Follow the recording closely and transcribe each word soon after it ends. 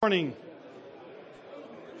Morning.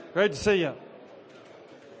 Great to see you.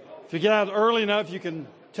 If you get out early enough, you can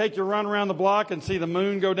take your run around the block and see the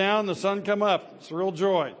moon go down, the sun come up. It's a real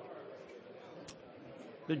joy.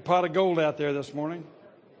 Big pot of gold out there this morning.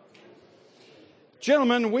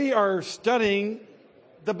 Gentlemen, we are studying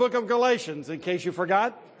the book of Galatians, in case you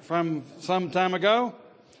forgot from some time ago.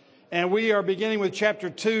 And we are beginning with chapter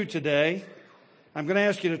 2 today. I'm going to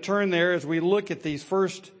ask you to turn there as we look at these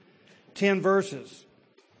first 10 verses.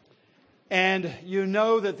 And you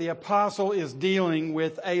know that the apostle is dealing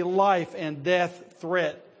with a life and death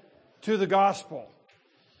threat to the gospel.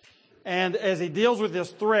 And as he deals with this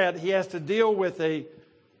threat, he has to deal with a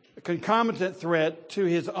concomitant threat to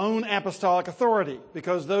his own apostolic authority,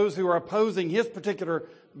 because those who are opposing his particular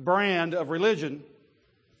brand of religion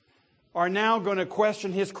are now going to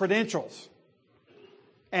question his credentials.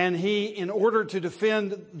 And he, in order to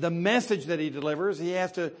defend the message that he delivers, he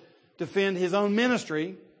has to defend his own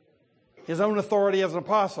ministry, his own authority as an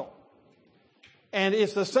apostle. And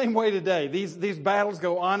it's the same way today. These battles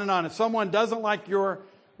go on and on. If someone doesn't like your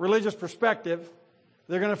religious perspective,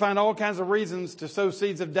 they're going to find all kinds of reasons to sow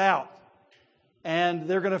seeds of doubt. And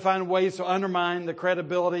they're going to find ways to undermine the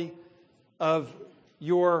credibility of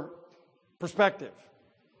your perspective.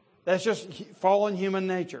 That's just fallen human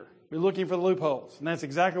nature. We're looking for the loopholes. And that's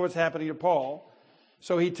exactly what's happening to Paul.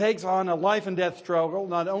 So he takes on a life and death struggle,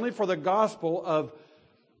 not only for the gospel of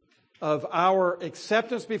our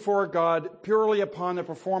acceptance before God purely upon the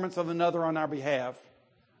performance of another on our behalf.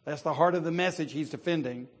 That's the heart of the message he's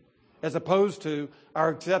defending, as opposed to our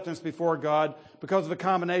acceptance before God because of a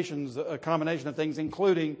combination of things,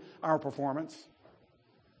 including our performance.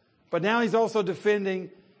 But now he's also defending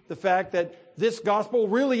the fact that this gospel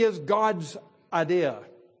really is God's idea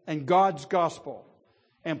and God's gospel.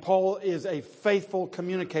 And Paul is a faithful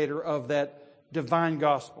communicator of that divine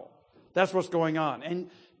gospel. That's what's going on. And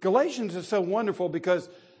Galatians is so wonderful because,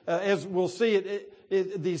 as we'll see,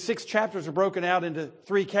 these 6 chapters are broken out into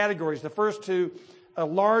 3 categories. The first 2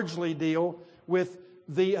 largely deal with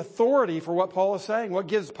the authority for what Paul is saying. What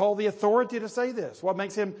gives Paul the authority to say this? What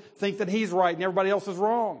makes him think that he's right and everybody else is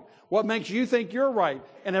wrong? What makes you think you're right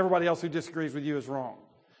and everybody else who disagrees with you is wrong?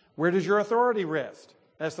 Where does your authority rest?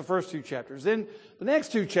 That's the first 2 chapters. Then the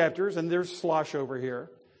next 2 chapters, and there's slosh over here,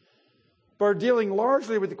 but are dealing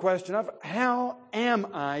largely with the question of how am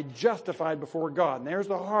I justified before God? And there's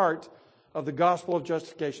the heart of the gospel of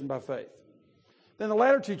justification by faith. Then the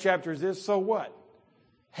latter 2 chapters is, so what?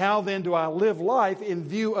 How then do I live life in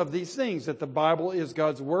view of these things? That the Bible is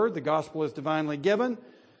God's word, the gospel is divinely given,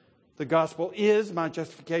 the gospel is my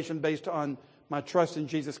justification based on my trust in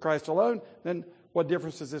Jesus Christ alone. Then what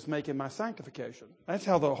difference does this make in my sanctification? That's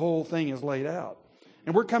how the whole thing is laid out.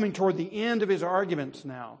 And we're coming toward the end of his arguments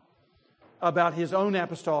now about his own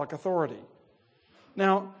apostolic authority.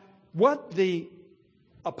 Now, what the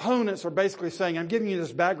opponents are basically saying, I'm giving you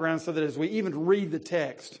this background so that as we even read the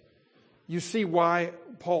text, you see why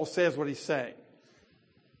Paul says what he's saying.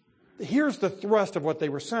 Here's the thrust of what they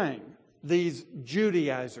were saying. These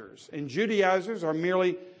Judaizers. And Judaizers are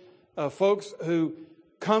merely folks who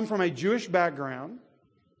come from a Jewish background,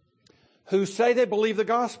 who say they believe the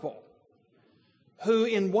gospel, who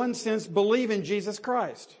in one sense believe in Jesus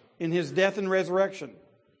Christ, in his death and resurrection,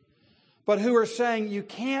 but who are saying you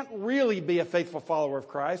can't really be a faithful follower of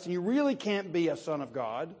Christ and you really can't be a son of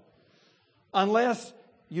God unless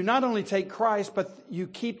you not only take Christ, but you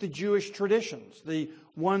keep the Jewish traditions, the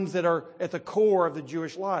ones that are at the core of the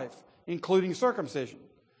Jewish life, including circumcision.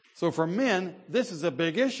 So for men, this is a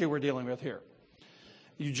big issue we're dealing with here,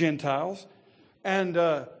 you Gentiles. And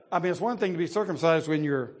it's one thing to be circumcised when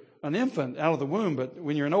you're an infant out of the womb, but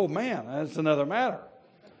when you're an old man, that's another matter.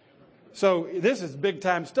 So this is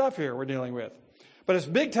big-time stuff here we're dealing with. But it's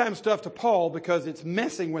big-time stuff to Paul because it's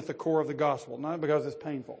messing with the core of the gospel, not because it's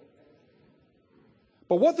painful.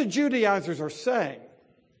 But what the Judaizers are saying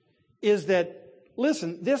is that,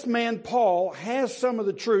 listen, this man Paul has some of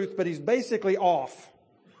the truth, but he's basically off.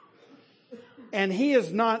 And he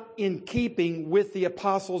is not in keeping with the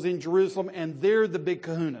apostles in Jerusalem, and they're the big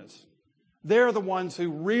kahunas. They're the ones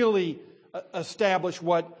who really establish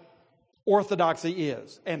what orthodoxy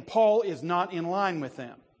is. And Paul is not in line with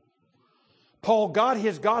them. Paul got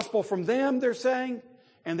his gospel from them, they're saying,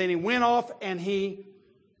 and then he went off and he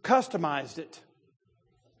customized it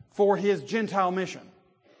for his Gentile mission.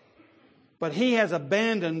 But he has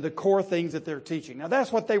abandoned the core things that they're teaching. Now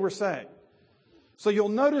that's what they were saying. So you'll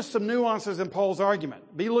notice some nuances in Paul's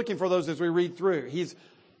argument. Be looking for those as we read through.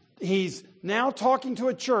 He's now talking to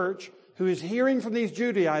a church who is hearing from these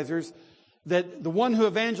Judaizers that the one who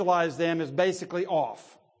evangelized them is basically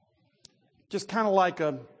off. Just kind of like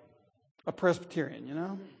a Presbyterian, you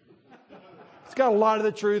know. It's got a lot of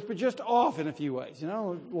the truth, but just off in a few ways, you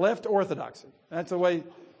know. Left orthodoxy. That's the way.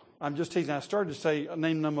 I'm just teasing. I started to say,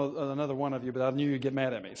 name another one of you, but I knew you'd get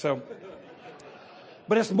mad at me. So,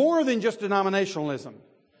 but it's more than just denominationalism.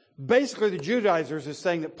 Basically, the Judaizers is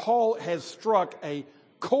saying that Paul has struck a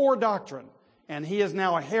core doctrine, and he is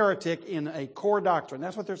now a heretic in a core doctrine.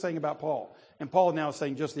 That's what they're saying about Paul. And Paul now is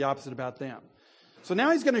saying just the opposite about them. So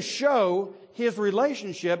now he's going to show his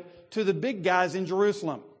relationship to the big guys in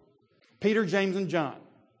Jerusalem, Peter, James, and John.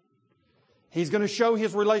 He's going to show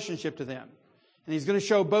his relationship to them. And he's going to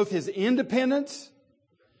show both his independence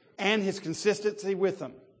and his consistency with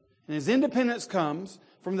them. And his independence comes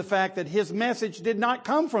from the fact that his message did not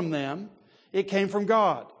come from them. It came from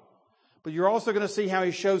God. But you're also going to see how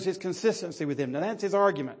he shows his consistency with them. Now that's his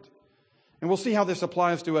argument. And we'll see how this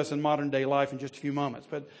applies to us in modern day life in just a few moments.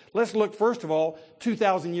 But let's look first of all,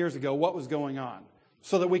 2,000 years ago, what was going on,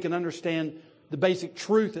 so that we can understand the basic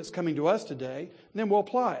truth that's coming to us today, and then we'll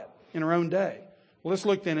apply it in our own day. Well, let's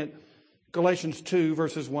look then at Galatians 2,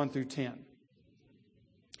 verses 1 through 10.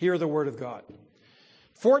 Hear the word of God.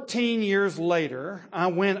 14 years later, I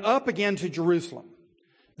went up again to Jerusalem,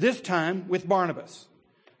 this time with Barnabas.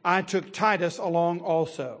 I took Titus along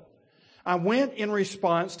also. I went in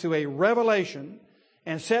response to a revelation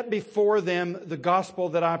and set before them the gospel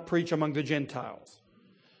that I preach among the Gentiles.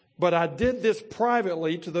 But I did this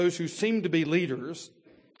privately to those who seemed to be leaders,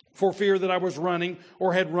 for fear that I was running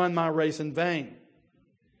or had run my race in vain.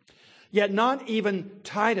 Yet not even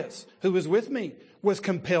Titus, who was with me, was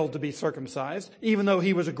compelled to be circumcised, even though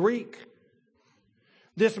he was a Greek.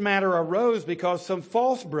 This matter arose because some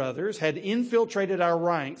false brothers had infiltrated our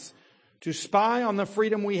ranks to spy on the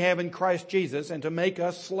freedom we have in Christ Jesus and to make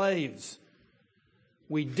us slaves.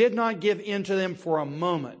 We did not give in to them for a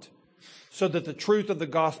moment, so that the truth of the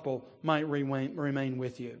gospel might remain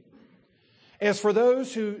with you. As for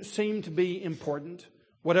those who seem to be important,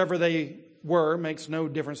 whatever they were makes no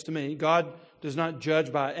difference to me. God does not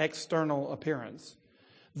judge by external appearance.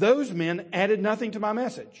 Those men added nothing to my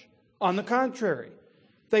message. On the contrary,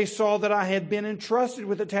 they saw that I had been entrusted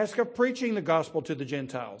with the task of preaching the gospel to the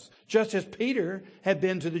Gentiles, just as Peter had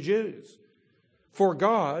been to the Jews. For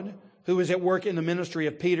God, who is at work in the ministry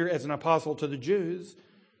of Peter as an apostle to the Jews,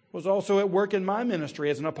 was also at work in my ministry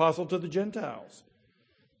as an apostle to the Gentiles.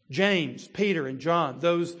 James, Peter, and John,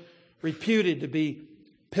 those reputed to be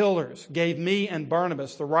pillars, gave me and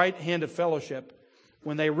Barnabas the right hand of fellowship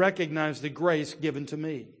when they recognized the grace given to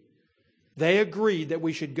me. They agreed that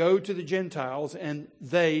we should go to the Gentiles and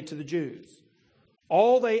they to the Jews.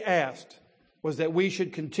 All they asked was that we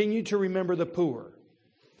should continue to remember the poor,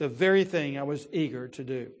 the very thing I was eager to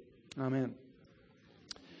do. Amen.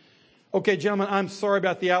 Okay, gentlemen, I'm sorry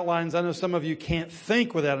about the outlines. I know some of you can't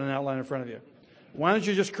think without an outline in front of you. Why don't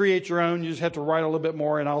you just create your own? You just have to write a little bit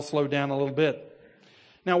more, and I'll slow down a little bit.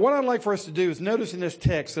 Now, what I'd like for us to do is notice in this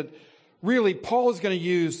text that really Paul is going to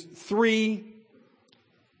use three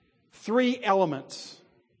elements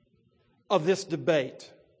of this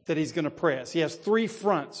debate that he's going to press. He has three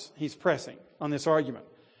fronts he's pressing on this argument.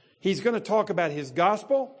 He's going to talk about his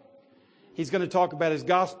gospel. He's going to talk about his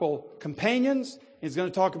gospel companions. He's going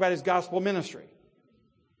to talk about his gospel ministry.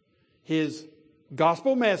 His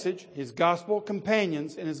gospel message, his gospel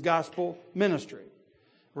companions, and his gospel ministry.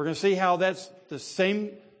 We're going to see how that's the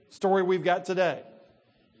same story we've got today.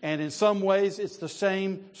 And in some ways, it's the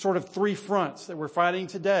same sort of three fronts that we're fighting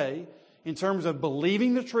today in terms of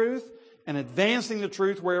believing the truth and advancing the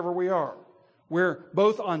truth wherever we are. We're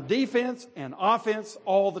both on defense and offense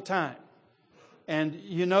all the time. And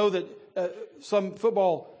you know that some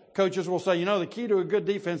football coaches will say, the key to a good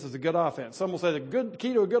defense is a good offense. Some will say the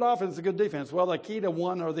key to a good offense is a good defense. Well, the key to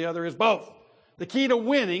one or the other is both. The key to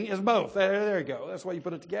winning is both. There you go. That's why you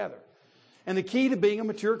put it together. And the key to being a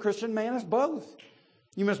mature Christian man is both.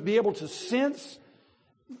 You must be able to sense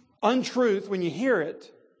untruth when you hear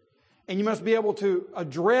it, and you must be able to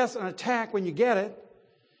address and attack when you get it.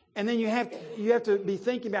 And then you have to be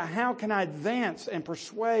thinking about how can I advance and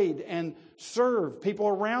persuade and serve people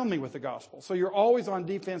around me with the gospel. So you're always on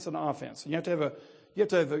defense and offense. You have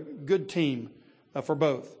to have a good team for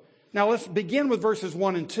both. Now let's begin with verses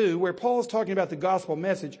 1 and 2, where Paul is talking about the gospel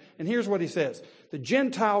message. And here's what he says. The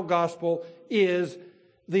Gentile gospel is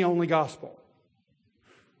the only gospel.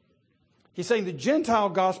 He's saying the Gentile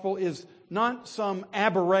gospel is not some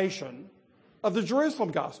aberration of the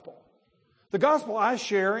Jerusalem gospel. The gospel I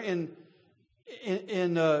share in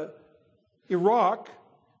Iraq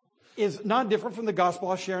is not different from the gospel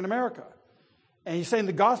I share in America. And he's saying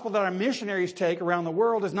the gospel that our missionaries take around the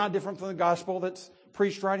world is not different from the gospel that's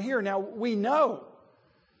preached right here. Now, we know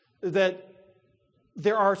that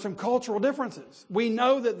there are some cultural differences. We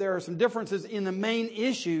know that there are some differences in the main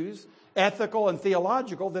issues, ethical and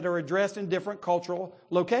theological, that are addressed in different cultural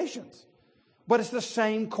locations. But it's the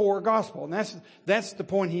same core gospel. And that's the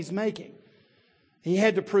point he's making. He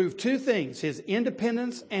had to prove two things: his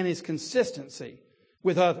independence and his consistency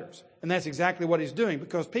with others. And that's exactly what he's doing,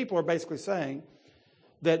 because people are basically saying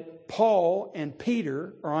that Paul and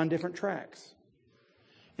Peter are on different tracks.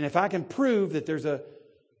 And if I can prove that there's a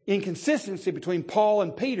inconsistency between Paul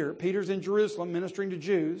and Peter, Peter's in Jerusalem ministering to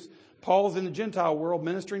Jews, Paul's in the Gentile world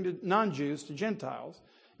ministering to non-Jews, to Gentiles.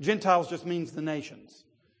 Gentiles just means the nations.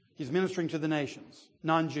 He's ministering to the nations,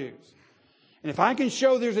 non-Jews. And if I can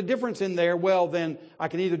show there's a difference in there, well, then I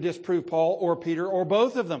can either disprove Paul or Peter or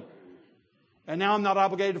both of them. And now I'm not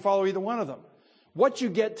obligated to follow either one of them. What you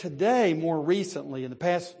get today, more recently, in the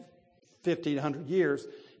past 50 to 100 years,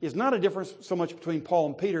 is not a difference so much between Paul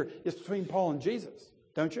and Peter, it's between Paul and Jesus,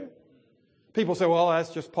 don't you? People say, well, that's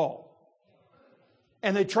just Paul.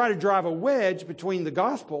 And they try to drive a wedge between the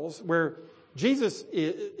Gospels, where Jesus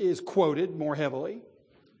is quoted more heavily,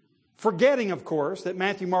 forgetting, of course, that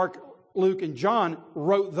Matthew, Mark, Luke, and John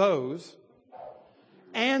wrote those,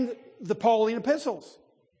 and the Pauline epistles.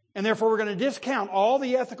 And therefore we're going to discount all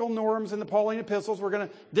the ethical norms in the Pauline epistles. We're going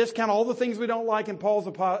to discount all the things we don't like in Paul's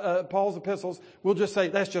epistles. We'll just say,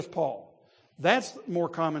 that's just Paul. That's more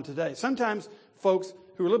common today. Sometimes folks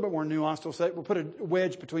who are a little bit more nuanced will say, we'll put a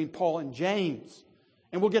wedge between Paul and James.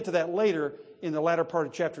 And we'll get to that later in the latter part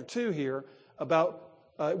of chapter 2 here, about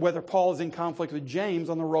whether Paul is in conflict with James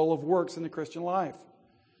on the role of works in the Christian life.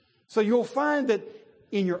 So you'll find that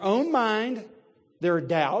in your own mind, there are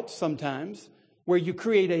doubts sometimes, where you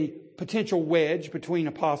create a potential wedge between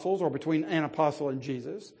apostles or between an apostle and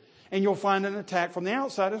Jesus. And you'll find an attack from the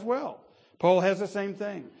outside as well. Paul has the same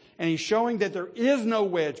thing. And he's showing that there is no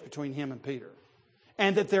wedge between him and Peter.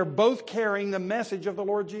 And that they're both carrying the message of the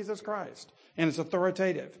Lord Jesus Christ. And it's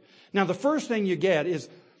authoritative. Now, the first thing you get is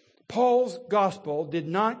Paul's gospel did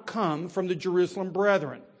not come from the Jerusalem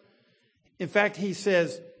brethren. In fact, he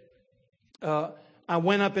says, I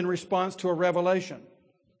went up in response to a revelation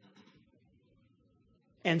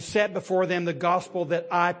and set before them the gospel that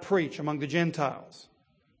I preach among the Gentiles.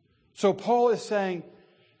 So Paul is saying,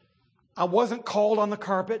 I wasn't called on the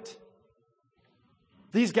carpet.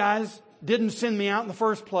 These guys didn't send me out in the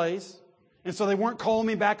first place. And so they weren't calling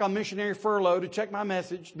me back on missionary furlough to check my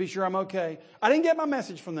message, to be sure I'm okay. I didn't get my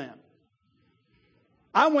message from them.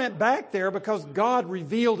 I went back there because God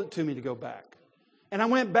revealed it to me to go back. And I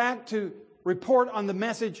went back to report on the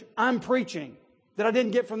message I'm preaching that I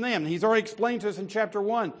didn't get from them. He's already explained to us in chapter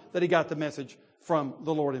 1 that he got the message from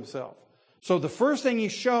the Lord himself. So the first thing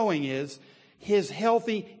he's showing is his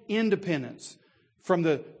healthy independence from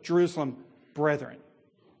the Jerusalem brethren.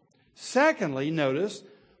 Secondly, notice,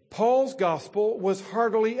 Paul's gospel was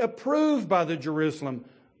heartily approved by the Jerusalem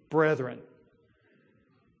brethren.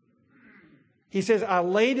 He says, I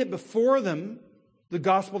laid it before them, the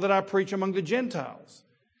gospel that I preach among the Gentiles.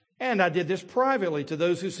 And I did this privately to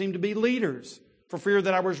those who seemed to be leaders, for fear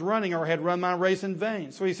that I was running or had run my race in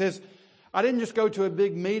vain. So he says, I didn't just go to a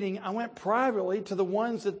big meeting. I went privately to the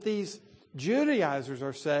ones that these Judaizers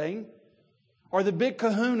are saying are the big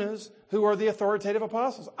kahunas who are the authoritative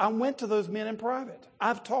apostles. I went to those men in private.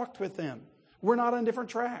 I've talked with them. We're not on different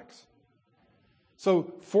tracks.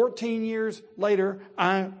 So 14 years later,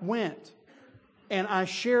 I went and I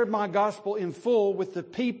shared my gospel in full with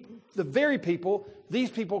the very people these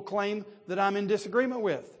people claim that I'm in disagreement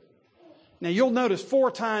with. Now you'll notice 4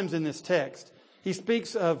 times in this text, he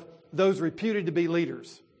speaks of those reputed to be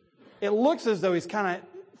leaders. It looks as though he's kind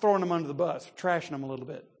of throwing them under the bus, trashing them a little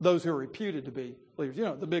bit. Those who are reputed to be leaders, you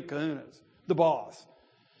know, the big kahunas, the boss.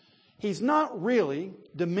 He's not really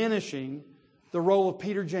diminishing the role of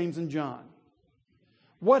Peter, James, and John.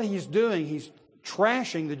 What he's doing, he's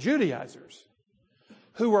trashing the Judaizers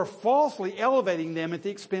who are falsely elevating them at the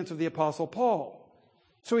expense of the Apostle Paul.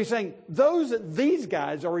 So he's saying those that these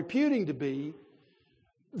guys are reputing to be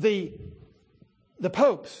the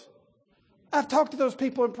popes. I've talked to those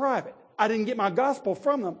people in private. I didn't get my gospel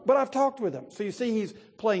from them, but I've talked with them. So you see, he's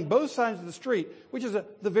playing both sides of the street, which is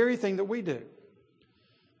the very thing that we do.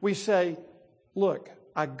 We say, look,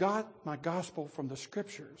 I got my gospel from the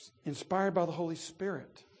Scriptures, inspired by the Holy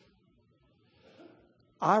Spirit.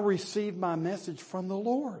 I received my message from the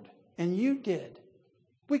Lord, and you did.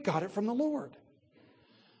 We got it from the Lord.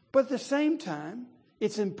 But at the same time,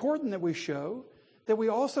 it's important that we show that we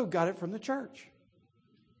also got it from the church.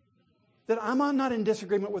 That I'm not in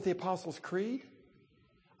disagreement with the Apostles' Creed.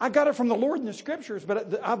 I got it from the Lord in the Scriptures,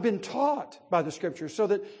 but I've been taught by the Scriptures so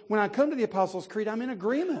that when I come to the Apostles' Creed, I'm in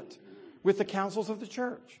agreement with the councils of the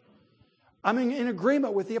church. I'm in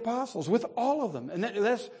agreement with the apostles, with all of them.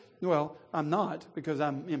 And well, I'm not because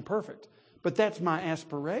I'm imperfect. But that's my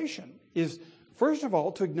aspiration, is first of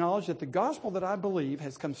all to acknowledge that the gospel that I believe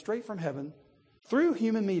has come straight from heaven through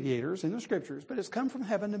human mediators in the Scriptures, but it's come from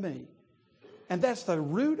heaven to me. And that's the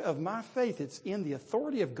root of my faith. It's in the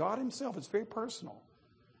authority of God Himself. It's very personal.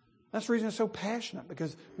 That's the reason it's so passionate,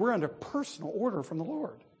 because we're under personal order from the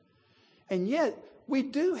Lord. And yet, we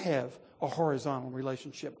do have a horizontal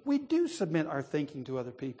relationship. We do submit our thinking to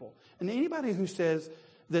other people. And anybody who says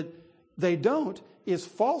that they don't is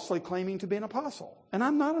falsely claiming to be an apostle. And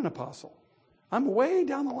I'm not an apostle. I'm way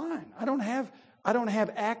down the line. I don't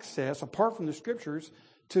have access, apart from the Scriptures,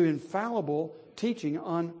 to infallible teaching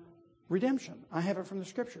on redemption. I have it from the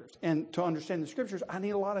Scriptures. And to understand the Scriptures, I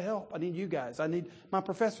need a lot of help. I need you guys. I need my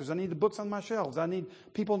professors. I need the books on my shelves. I need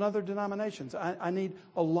people in other denominations. I need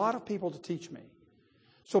a lot of people to teach me.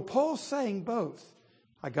 So Paul's saying both.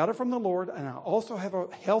 I got it from the Lord, and I also have a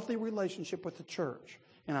healthy relationship with the church.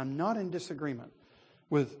 And I'm not in disagreement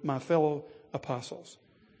with my fellow apostles.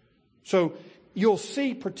 So you'll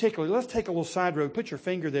see particularly, let's take a little side road, put your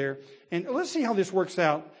finger there, and let's see how this works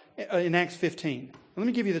out in Acts 15. Let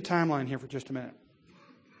me give you the timeline here for just a minute.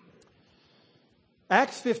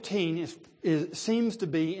 Acts 15 seems to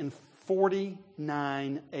be in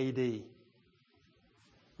 49 AD.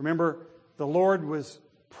 Remember, the Lord was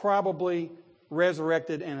probably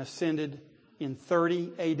resurrected and ascended in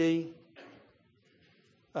 30 AD.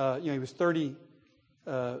 He was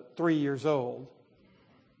 33 years old,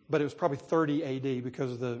 but it was probably 30 AD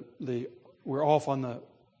because of we're off on the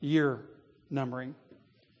year numbering.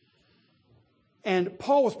 And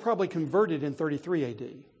Paul was probably converted in 33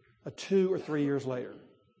 AD, 2 or 3 years later.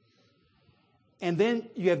 And then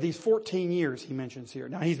you have these 14 years he mentions here.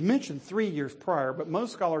 Now, he's mentioned 3 years prior, but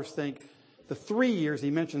most scholars think the 3 years he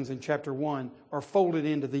mentions in chapter 1 are folded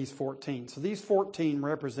into these 14. So these 14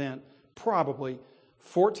 represent probably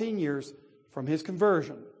 14 years from his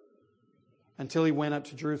conversion until he went up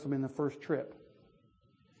to Jerusalem in the first trip.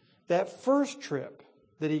 That first trip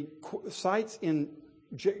that he cites in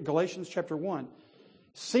Galatians chapter 1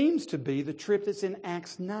 seems to be the trip that's in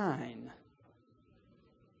Acts 9.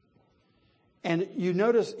 And you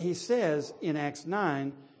notice he says in Acts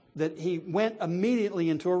 9 that he went immediately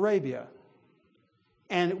into Arabia.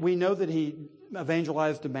 And we know that he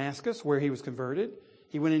evangelized Damascus, where he was converted.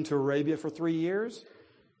 He went into Arabia for 3 years,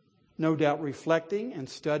 no doubt reflecting and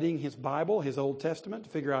studying his Bible, his Old Testament, to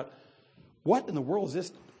figure out what in the world does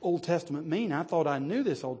this Old Testament mean? I thought I knew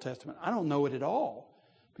this Old Testament. I don't know it at all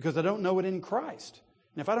because I don't know it in Christ.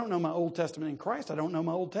 And if I don't know my Old Testament in Christ, I don't know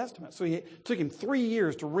my Old Testament. So it took him 3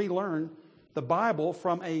 years to relearn the Bible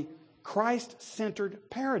from a Christ-centered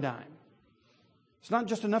paradigm. It's not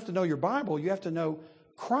just enough to know your Bible. You have to know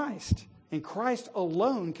Christ. And Christ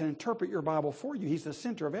alone can interpret your Bible for you. He's the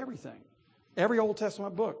center of everything. Every Old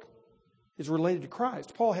Testament book is related to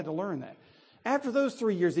Christ. Paul had to learn that. After those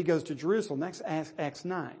 3 years, he goes to Jerusalem. That's Acts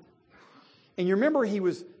 9. And you remember he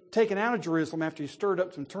was taken out of Jerusalem after he stirred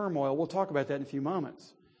up some turmoil. We'll talk about that in a few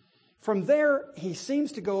moments. From there, he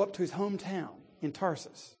seems to go up to his hometown in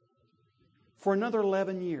Tarsus for another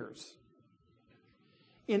 11 years.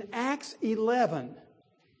 In Acts 11,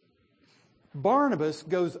 Barnabas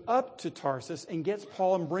goes up to Tarsus and gets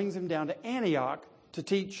Paul and brings him down to Antioch to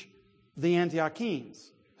teach the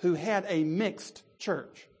Antiochenes, who had a mixed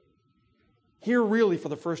church. Here, really, for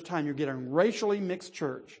the first time, you're getting a racially mixed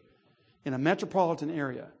church in a metropolitan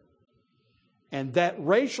area. And that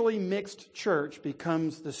racially mixed church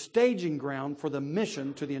becomes the staging ground for the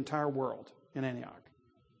mission to the entire world in Antioch,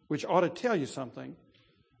 which ought to tell you something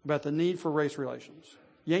about the need for race relations.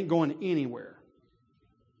 You ain't going anywhere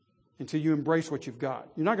until you embrace what you've got.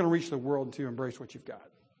 You're not going to reach the world until you embrace what you've got.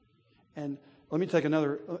 And let me take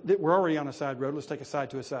another. We're already on a side road. Let's take a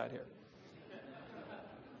side to a side here.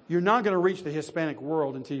 You're not going to reach the Hispanic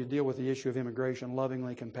world until you deal with the issue of immigration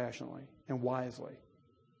lovingly, compassionately, and wisely,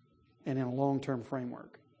 and in a long-term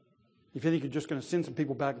framework. If you think you're just going to send some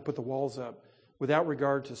people back and put the walls up without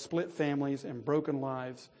regard to split families and broken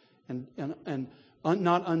lives and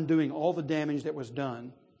not undoing all the damage that was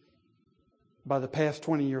done by the past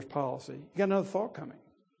 20 years policy, you got another thought coming.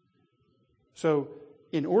 So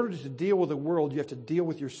in order to deal with the world, you have to deal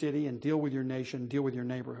with your city and deal with your nation, deal with your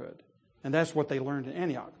neighborhood. And that's what they learned in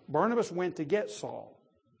Antioch. Barnabas went to get Saul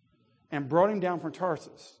and brought him down from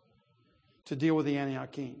Tarsus to deal with the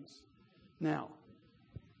Antiochenes. Now,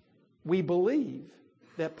 we believe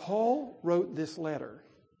that Paul wrote this letter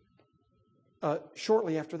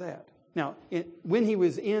shortly after that. Now, when he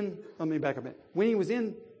was in, let me back up a minute. When he was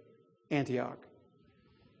in Antioch,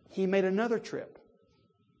 he made another trip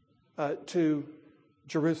to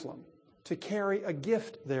Jerusalem. to carry a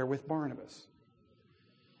gift there with Barnabas.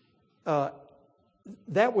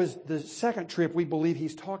 That was the second trip we believe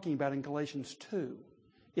he's talking about in Galatians 2.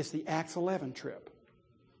 It's the Acts 11 trip.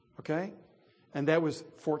 Okay? And that was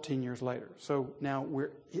 14 years later. So now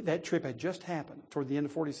that trip had just happened toward the end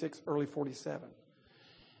of 46, early 47.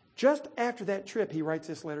 Just after that trip, he writes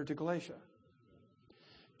this letter to Galatia.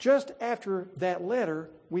 Just after that letter,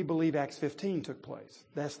 we believe Acts 15 took place.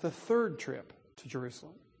 That's the third trip to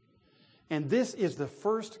Jerusalem. And this is the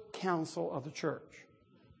first council of the church.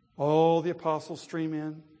 All the apostles stream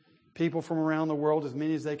in, people from around the world, as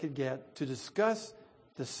many as they could get, to discuss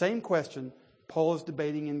the same question Paul is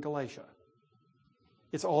debating in Galatia.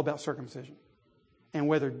 It's all about circumcision and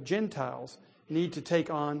whether Gentiles need to take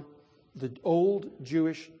on the old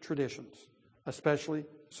Jewish traditions, especially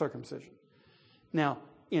circumcision. Now,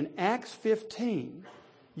 in Acts 15,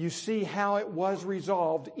 you see how it was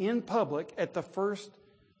resolved in public at the first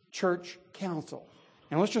church council.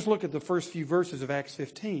 And let's just look at the first few verses of Acts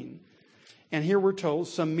 15. And here we're told,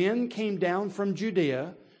 some men came down from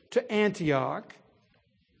Judea to Antioch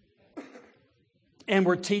and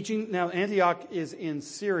were teaching. Now, Antioch is in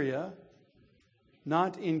Syria,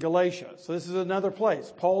 not in Galatia. So this is another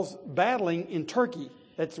place. Paul's battling in Turkey.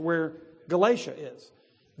 That's where Galatia is.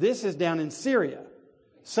 This is down in Syria.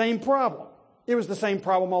 Same problem. It was the same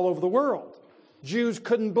problem all over the world. Jews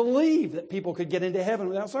couldn't believe that people could get into heaven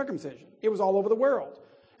without circumcision. It was all over the world.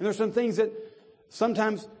 And there's some things that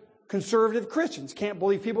sometimes conservative Christians can't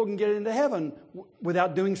believe people can get into heaven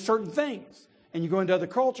without doing certain things. And you go into other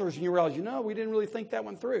cultures and you realize, we didn't really think that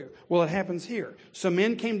one through. Well, it happens here. So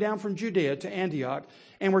men came down from Judea to Antioch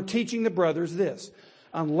and were teaching the brothers this: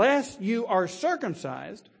 unless you are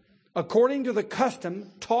circumcised according to the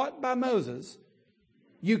custom taught by Moses,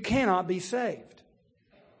 you cannot be saved.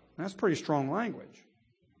 That's pretty strong language.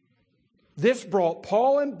 This brought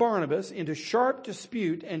Paul and Barnabas into sharp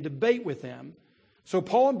dispute and debate with them. So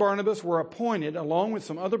Paul and Barnabas were appointed, along with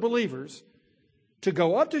some other believers, to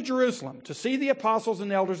go up to Jerusalem to see the apostles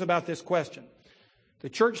and elders about this question. The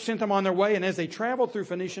church sent them on their way, and as they traveled through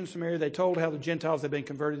Phoenicia and Samaria, they told how the Gentiles had been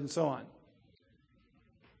converted and so on.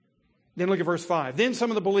 Then look at verse 5. Then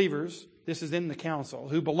some of the believers, this is in the council,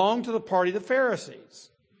 who belonged to the party of the Pharisees.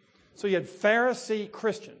 So you had Pharisee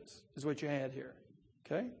Christians, is what you had here.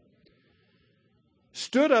 Okay?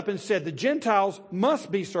 Stood up and said, the Gentiles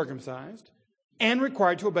must be circumcised and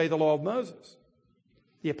required to obey the law of Moses.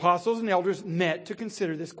 The apostles and elders met to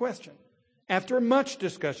consider this question. After much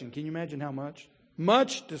discussion, can you imagine how much?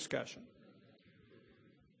 Much discussion.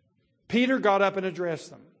 Peter got up and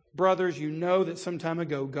addressed them. Brothers, you know that some time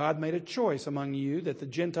ago God made a choice among you that the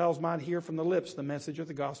Gentiles might hear from the lips the message of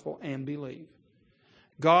the gospel and believe.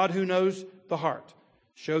 God, who knows the heart,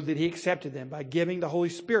 showed that he accepted them by giving the Holy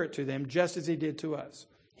Spirit to them just as he did to us.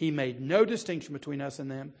 He made no distinction between us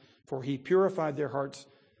and them, for he purified their hearts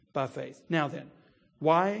by faith. Now then,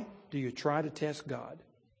 why do you try to test God?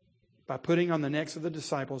 By putting on the necks of the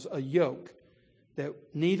disciples a yoke that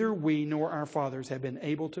neither we nor our fathers have been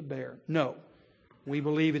able to bear. No, we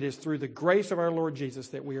believe it is through the grace of our Lord Jesus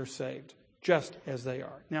that we are saved, just as they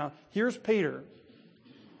are. Now, here's Peter,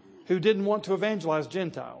 who didn't want to evangelize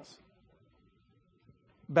Gentiles,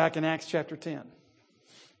 back in Acts chapter 10.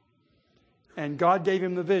 And God gave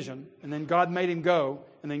him the vision, and then God made him go,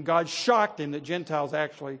 and then God shocked him that Gentiles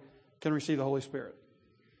actually can receive the Holy Spirit.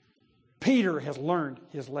 Peter has learned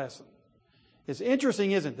his lesson. It's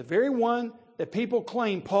interesting, isn't it? The very one that people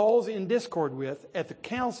claim Paul's in discord with at the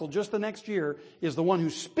council just the next year is the one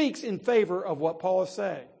who speaks in favor of what Paul is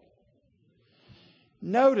saying.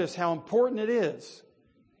 Notice how important it is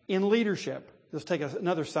in leadership. Let's take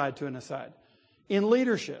another side to an aside. In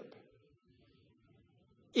leadership,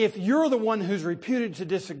 if you're the one who's reputed to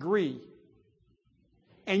disagree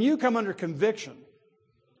and you come under conviction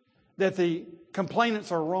that the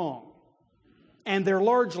complainants are wrong and they're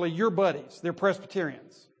largely your buddies, they're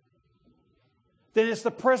Presbyterians, then it's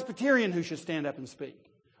the Presbyterian who should stand up and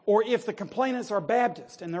speak. Or if the complainants are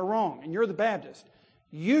Baptist and they're wrong and you're the Baptist,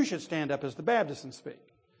 you should stand up as the Baptist and speak.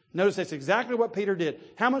 Notice that's exactly what Peter did.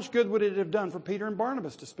 How much good would it have done for Peter and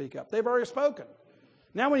Barnabas to speak up? They've already spoken.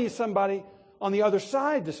 Now we need somebody on the other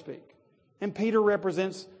side to speak. And Peter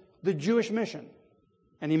represents the Jewish mission.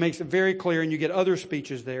 And he makes it very clear, and you get other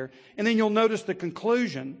speeches there. And then you'll notice the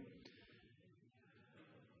conclusion.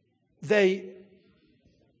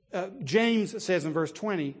 James says in verse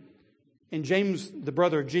 20, and James, the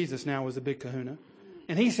brother of Jesus now, was a big kahuna.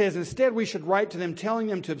 And he says, instead we should write to them telling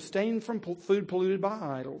them to abstain from food polluted by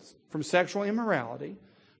idols, from sexual immorality,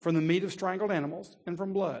 from the meat of strangled animals, and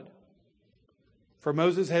from blood. For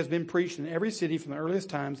Moses has been preached in every city from the earliest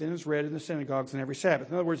times and is read in the synagogues on every Sabbath.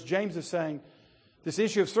 In other words, James is saying this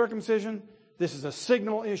issue of circumcision, this is a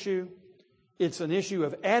signal issue. It's an issue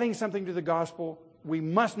of adding something to the gospel. We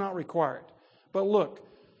must not require it. But look,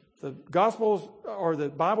 the Gospels or the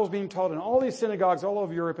Bible is being taught in all these synagogues all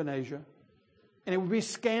over Europe and Asia. And it would be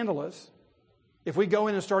scandalous if we go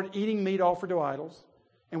in and start eating meat offered to idols.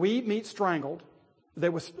 And we eat meat strangled,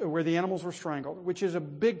 where the animals were strangled, which is a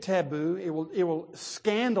big taboo. It will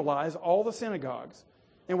scandalize all the synagogues.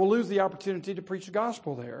 And we'll lose the opportunity to preach the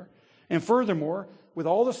gospel there. And furthermore, with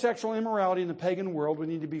all the sexual immorality in the pagan world, we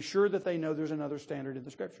need to be sure that they know there's another standard in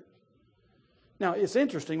the Scriptures. Now, it's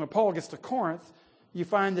interesting, when Paul gets to Corinth, you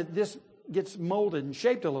find that this gets molded and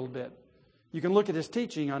shaped a little bit. You can look at his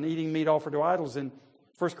teaching on eating meat offered to idols in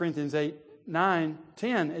 1 Corinthians 8, 9,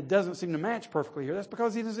 10. It doesn't seem to match perfectly here. That's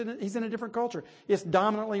because he's in a different culture. It's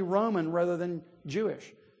dominantly Roman rather than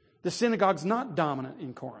Jewish. The synagogue's not dominant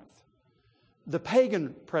in Corinth. The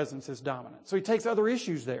pagan presence is dominant. So he takes other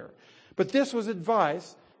issues there. But this was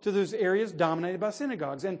advice to those areas dominated by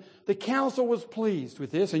synagogues. And the council was pleased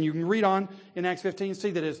with this. And you can read on in Acts 15,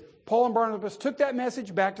 see that as Paul and Barnabas took that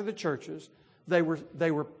message back to the churches, they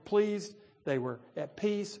were pleased, they were at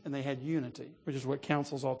peace, and they had unity, which is what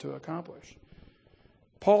councils ought to accomplish.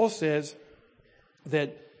 Paul says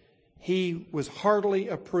that he was heartily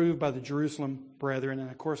approved by the Jerusalem brethren, and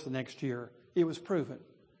of course the next year it was proven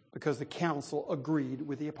because the council agreed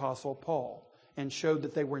with the Apostle Paul and showed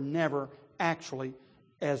that they were never actually,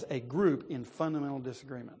 as a group, in fundamental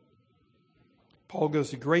disagreement. Paul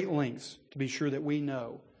goes to great lengths to be sure that we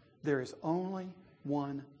know there is only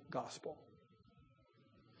one gospel.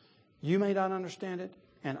 You may not understand it,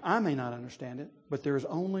 and I may not understand it, but there is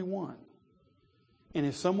only one. And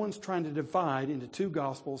if someone's trying to divide into two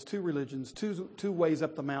gospels, two religions, two ways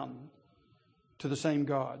up the mountain to the same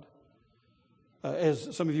God,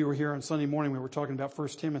 as some of you were here on Sunday morning, we were talking about 1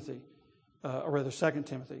 Timothy, or rather 2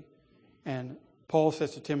 Timothy, and Paul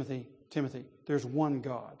says to Timothy, there's one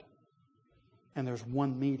God, and there's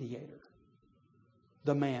one mediator,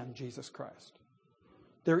 the man, Jesus Christ.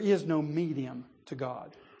 There is no medium to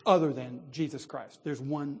God other than Jesus Christ. There's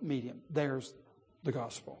one medium. There's the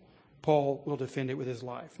gospel. Paul will defend it with his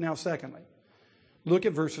life. Now, secondly, look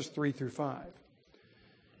at verses 3 through 5.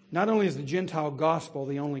 Not only is the Gentile gospel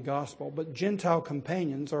the only gospel, but Gentile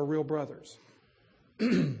companions are real brothers.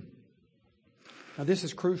 Now, this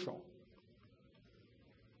is crucial.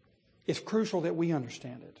 It's crucial that we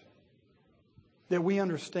understand it. That we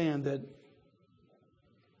understand that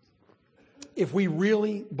if we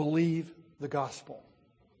really believe the gospel,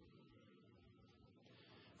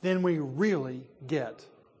 then we really get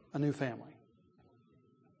a new family.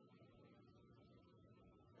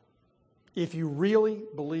 If you really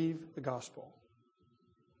believe the gospel,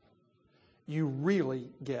 you really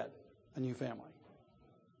get a new family.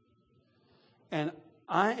 And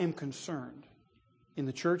I am concerned in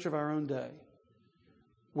the church of our own day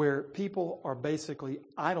where people are basically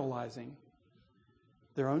idolizing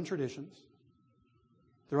their own traditions,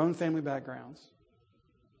 their own family backgrounds,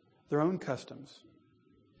 their own customs.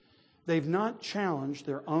 They've not challenged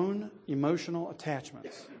their own emotional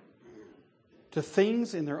attachments to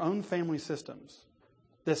things in their own family systems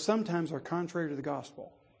that sometimes are contrary to the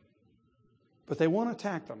gospel. But they won't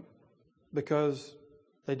attack them because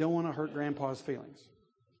they don't want to hurt grandpa's feelings,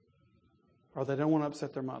 or they don't want to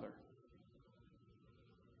upset their mother.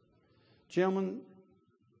 Gentlemen,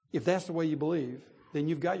 if that's the way you believe, then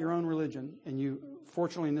you've got your own religion, and you,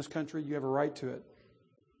 fortunately in this country, you have a right to it.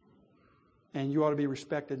 And you ought to be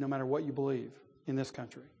respected no matter what you believe in this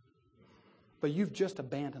country. But you've just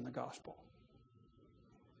abandoned the gospel.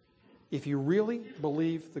 If you really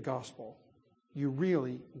believe the gospel, you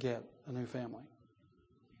really get a new family.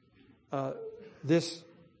 This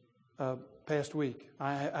past week,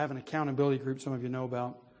 I have an accountability group some of you know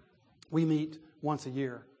about. We meet once a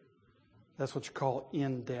year. That's what you call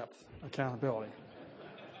in-depth accountability.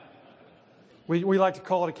 We like to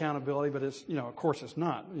call it accountability, but it's, of course it's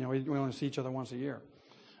not. We only see each other once a year.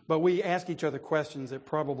 But we ask each other questions that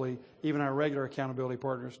probably even our regular accountability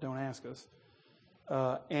partners don't ask us.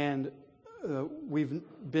 And we've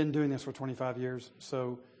been doing this for 25 years,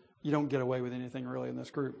 so you don't get away with anything really in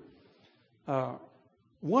this group.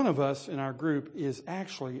 One of us in our group is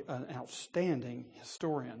actually an outstanding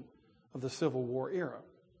historian of the Civil War era.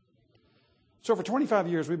 So for 25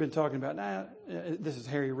 years, we've been talking about, this is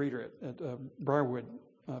Harry Reeder at Briarwood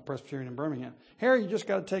Presbyterian in Birmingham. Harry, you just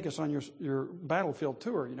got to take us on your battlefield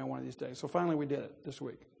tour, one of these days. So finally we did it this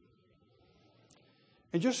week.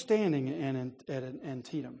 And just standing at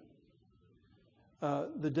Antietam,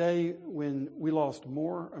 the day when we lost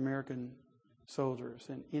more American soldiers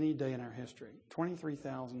in any day in our history.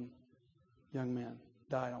 23,000 young men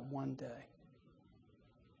died on one day.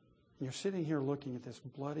 And you're sitting here looking at this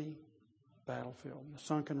bloody battlefield, the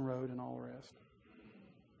sunken road and all the rest,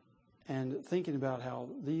 and thinking about how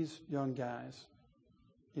these young guys,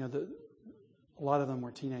 a lot of them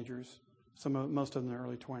were teenagers, most of them in their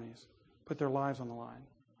early 20s, put their lives on the line,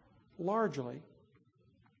 largely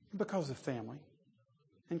because of family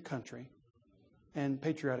and country and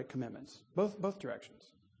patriotic commitments, both directions.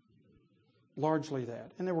 Largely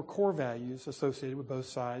that. And there were core values associated with both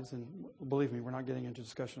sides, and believe me, we're not getting into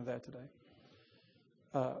discussion of that today.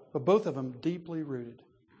 But both of them deeply rooted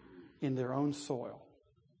in their own soil.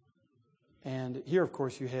 And here, of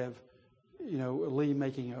course, you have, Lee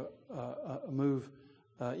making a move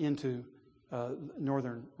into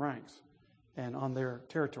northern ranks and on their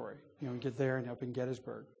territory. Get there and up in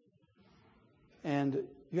Gettysburg. And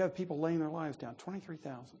you have people laying their lives down,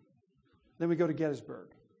 23,000. Then we go to Gettysburg,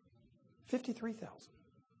 53,000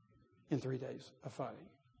 in 3 days of fighting.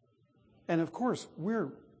 And of course, we're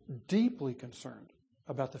deeply concerned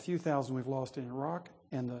about the few thousand we've lost in Iraq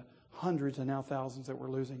and the hundreds and now thousands that we're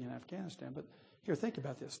losing in Afghanistan. But here, think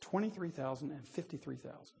about this, 23,000 and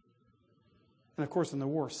 53,000. And of course, in the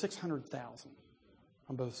war, 600,000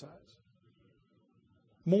 on both sides.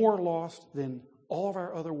 More lost than all of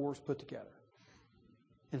our other wars put together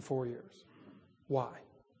in 4 years. Why?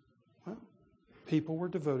 Well, people were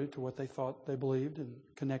devoted to what they thought they believed and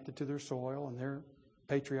connected to their soil and their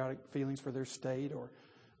patriotic feelings for their state, or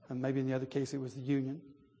maybe in the other case it was the Union.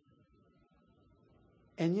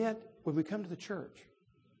 And yet, when we come to the church,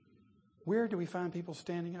 where do we find people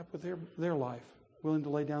standing up with their life, willing to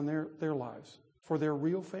lay down their lives for their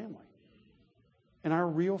real family? And our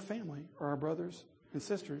real family are our brothers and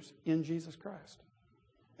sisters in Jesus Christ.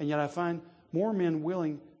 And yet I find more men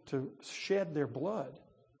willing to shed their blood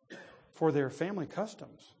for their family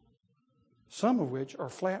customs, some of which are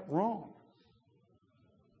flat wrong,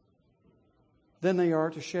 than they are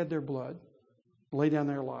to shed their blood, lay down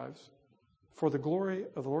their lives for the glory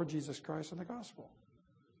of the Lord Jesus Christ and the gospel.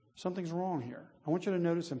 Something's wrong here. I want you to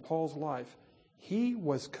notice in Paul's life, he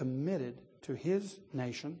was committed to his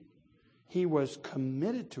nation. He was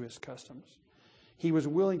committed to his customs. He was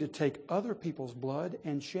willing to take other people's blood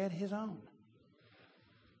and shed his own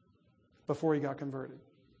before he got converted.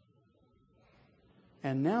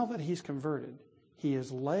 And now that he's converted, he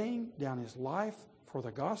is laying down his life for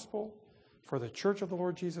the gospel, for the church of the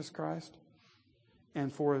Lord Jesus Christ,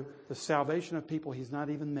 and for the salvation of people he's not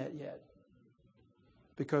even met yet.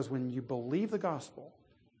 Because when you believe the gospel,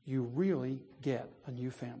 you really get a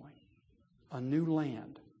new family, a new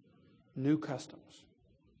land, new customs.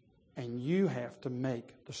 And you have to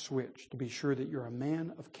make the switch to be sure that you're a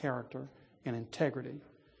man of character and integrity, and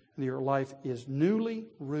that your life is newly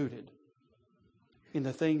rooted in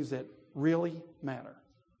the things that really matter.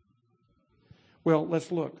 Well,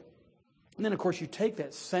 let's look. And then, of course, you take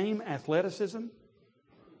that same athleticism,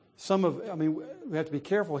 we have to be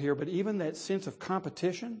careful here, but even that sense of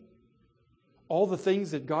competition, all the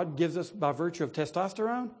things that God gives us by virtue of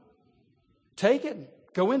testosterone, take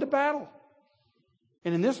it, go into battle.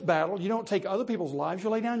 And in this battle, you don't take other people's lives, you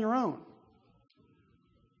lay down your own.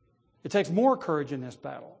 It takes more courage in this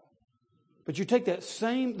battle. But you take the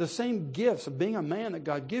same gifts of being a man that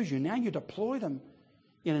God gives you, now you deploy them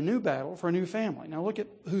in a new battle for a new family. Now look at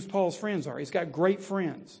who Paul's friends are. He's got great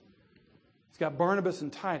friends. He's got Barnabas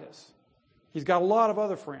and Titus. He's got a lot of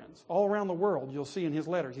other friends all around the world. You'll see in his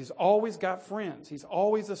letters. He's always got friends. He's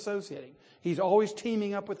always associating. He's always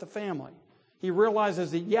teaming up with the family. He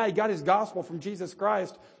realizes that, he got his gospel from Jesus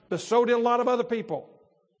Christ, but so did a lot of other people.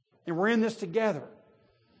 And we're in this together.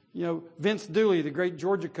 Vince Dooley, the great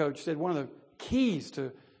Georgia coach, said one of the keys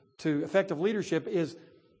to effective leadership is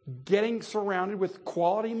getting surrounded with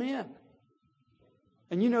quality men.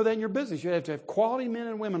 And you know that in your business. You have to have quality men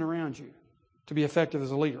and women around you to be effective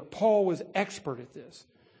as a leader. Paul was expert at this.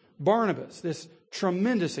 Barnabas, this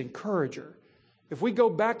tremendous encourager. If we go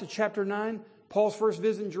back to chapter 9, Paul's first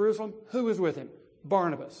visit in Jerusalem, who was with him?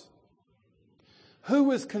 Barnabas. Who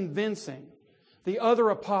was convincing the other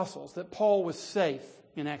apostles that Paul was safe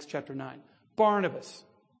in Acts chapter 9? Barnabas.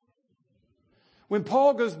 When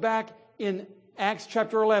Paul goes back in Acts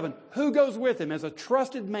chapter 11, who goes with him as a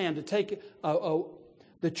trusted man to take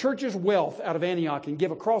the church's wealth out of Antioch and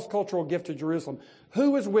give a cross-cultural gift to Jerusalem?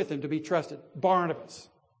 Who is with him to be trusted? Barnabas.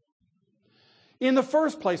 In the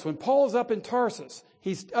first place, when Paul is up in Tarsus,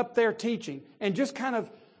 he's up there teaching, and just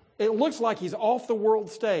it looks like he's off the world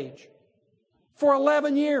stage. For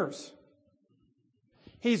 11 years.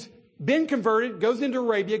 He's been converted, goes into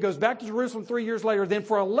Arabia, goes back to Jerusalem 3 years later. Then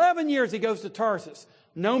for 11 years he goes to Tarsus.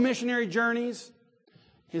 No missionary journeys.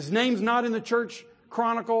 His name's not in the church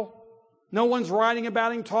chronicle. No one's writing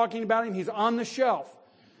about him, talking about him. He's on the shelf.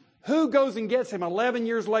 Who goes and gets him 11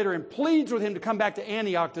 years later and pleads with him to come back to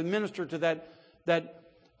Antioch to minister to that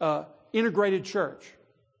integrated church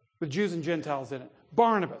with Jews and Gentiles in it?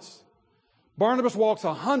 Barnabas. Barnabas walks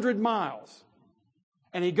 100 miles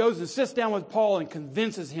and he goes and sits down with Paul and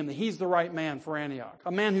convinces him that he's the right man for Antioch.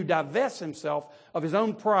 A man who divests himself of his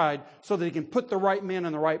own pride so that he can put the right men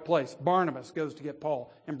in the right place. Barnabas goes to get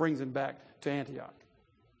Paul and brings him back to Antioch.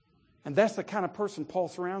 And that's the kind of person Paul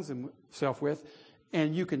surrounds himself with.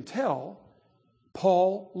 And you can tell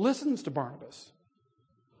Paul listens to Barnabas.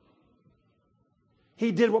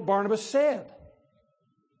 He did what Barnabas said.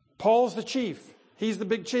 Paul's the chief. He's the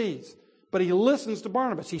big cheese. But he listens to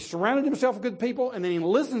Barnabas. He surrounded himself with good people, and then he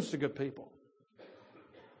listens to good people.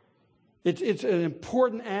 It's an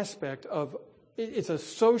important aspect of, it's a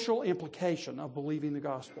social implication of believing the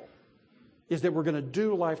gospel, is that we're going to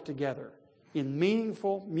do life together in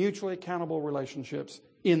meaningful, mutually accountable relationships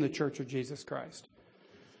in the Church of Jesus Christ.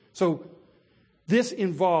 So this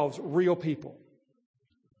involves real people.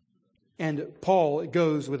 And Paul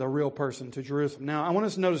goes with a real person to Jerusalem. Now, I want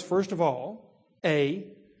us to notice, first of all,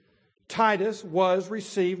 Titus was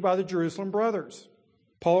received by the Jerusalem brothers.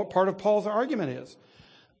 Part of Paul's argument is,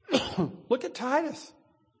 look at Titus.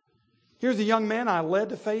 Here's a young man I led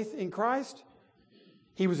to faith in Christ.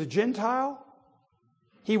 He was a Gentile.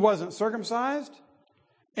 He wasn't circumcised.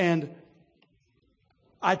 And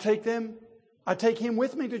I take him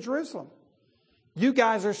with me to Jerusalem. You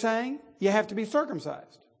guys are saying you have to be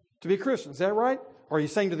circumcised to be a Christian. Is that right? Or are you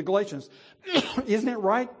saying to the Galatians, isn't it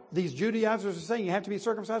right? These Judaizers are saying you have to be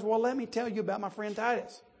circumcised. Well, let me tell you about my friend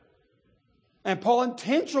Titus. And Paul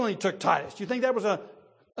intentionally took Titus. Do you think that was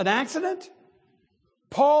an accident?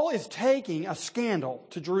 Paul is taking a scandal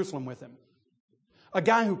to Jerusalem with him. A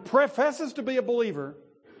guy who professes to be a believer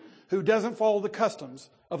who doesn't follow the customs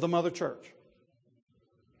of the mother church.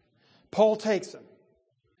 Paul takes him.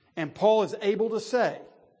 And Paul is able to say,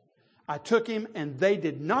 I took him and they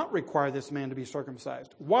did not require this man to be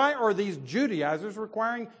circumcised. Why are these Judaizers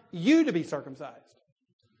requiring you to be circumcised?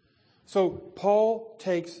 So Paul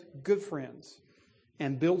takes good friends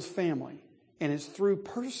and builds family. And it's through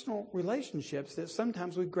personal relationships that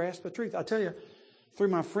sometimes we grasp the truth. I'll tell you, through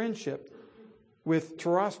my friendship with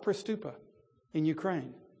Taras Pristupa in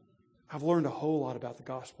Ukraine, I've learned a whole lot about the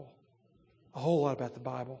gospel, a whole lot about the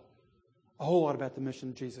Bible, a whole lot about the mission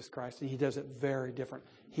of Jesus Christ, and he does it very different.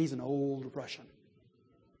 He's an old Russian.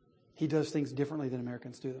 He does things differently than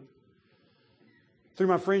Americans do them. Through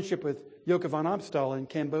my friendship with Yoka von Obstal in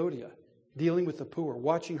Cambodia, dealing with the poor,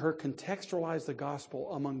 watching her contextualize the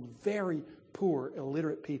gospel among very poor,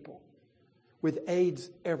 illiterate people, with AIDS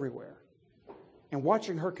everywhere, and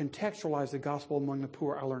watching her contextualize the gospel among the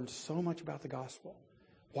poor, I learned so much about the gospel.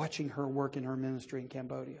 Watching her work in her ministry in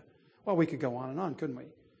Cambodia. Well, we could go on and on, couldn't we?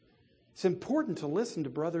 It's important to listen to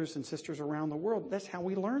brothers and sisters around the world. That's how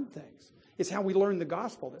we learn things. It's how we learn the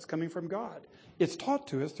gospel that's coming from God. It's taught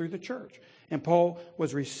to us through the church. And Paul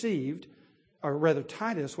was received, or rather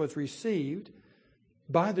Titus was received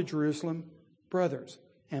by the Jerusalem brothers.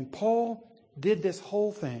 And Paul did this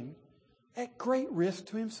whole thing at great risk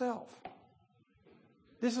to himself.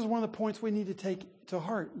 This is one of the points we need to take to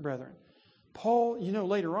heart, brethren. Paul,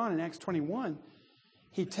 later on in Acts 21,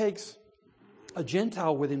 he takes a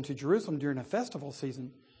Gentile with him to Jerusalem during a festival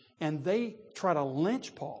season, and they try to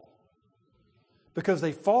lynch Paul because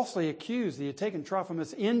they falsely accused he had taken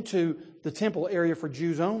Trophimus into the temple area for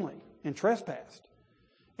Jews only and trespassed.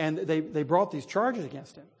 And they brought these charges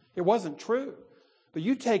against him. It wasn't true. But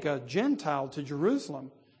you take a Gentile to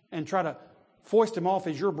Jerusalem and try to foist him off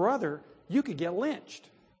as your brother, you could get lynched.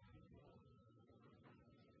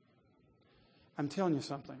 I'm telling you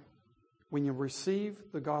something. When you receive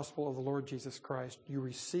the gospel of the Lord Jesus Christ, you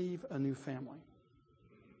receive a new family.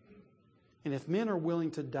 And if men are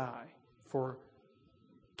willing to die for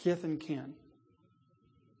kith and kin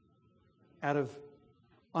out of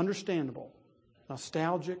understandable,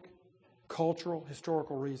 nostalgic, cultural,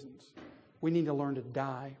 historical reasons, we need to learn to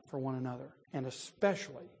die for one another. And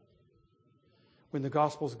especially when the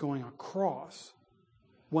gospel is going across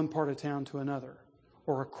one part of town to another,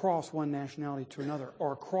 or across one nationality to another,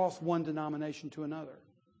 or across one denomination to another.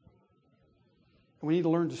 And we need to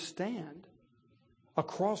learn to stand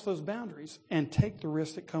across those boundaries and take the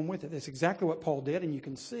risks that come with it. That's exactly what Paul did, and you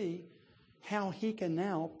can see how he can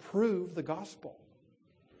now prove the gospel.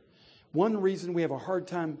 One reason we have a hard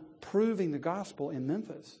time proving the gospel in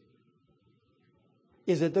Memphis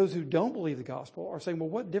is that those who don't believe the gospel are saying, well,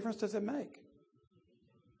 what difference does it make?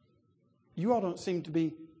 You all don't seem to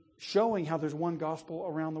be showing how there's one gospel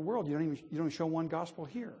around the world. You don't show one gospel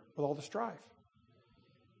here with all the strife.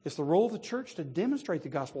 It's the role of the church to demonstrate the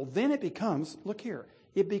gospel. Then it becomes, look here,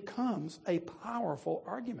 it becomes a powerful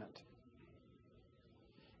argument.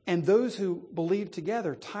 And those who believe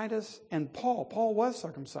together, Titus and Paul was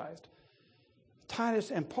circumcised.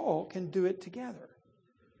 Titus and Paul can do it together.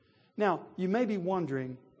 Now, you may be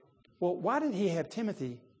wondering, well, why didn't he have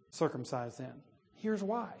Timothy circumcised then? Here's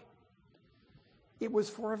why. It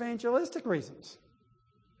was for evangelistic reasons.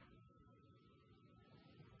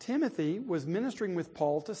 Timothy was ministering with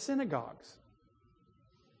Paul to synagogues.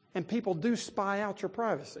 And people do spy out your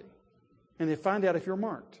privacy. And they find out if you're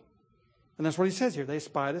marked. And that's what he says here. They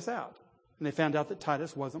spied us out. And they found out that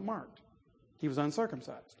Titus wasn't marked. He was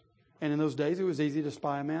uncircumcised. And in those days, it was easy to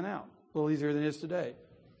spy a man out. A little easier than it is today.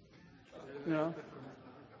 You know,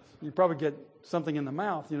 you probably get something in the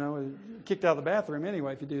mouth, kicked out of the bathroom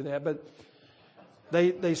anyway if you do that. But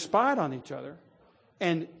they spied on each other.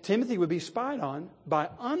 And Timothy would be spied on by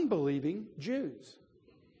unbelieving Jews.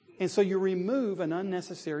 And so you remove an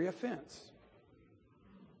unnecessary offense.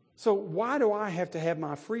 So why do I have to have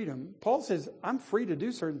my freedom? Paul says, I'm free to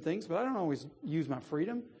do certain things, but I don't always use my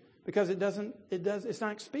freedom because it's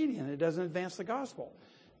not expedient. It doesn't advance the gospel.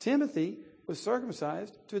 Timothy was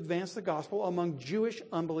circumcised to advance the gospel among Jewish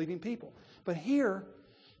unbelieving people. But here,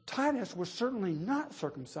 Titus was certainly not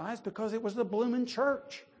circumcised because it was the blooming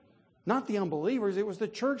church. Not the unbelievers. It was the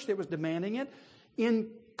church that was demanding it in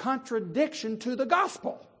contradiction to the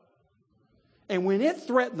gospel. And when it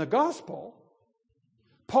threatened the gospel,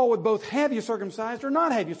 Paul would both have you circumcised or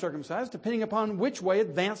not have you circumcised, depending upon which way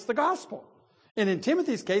advanced the gospel. And in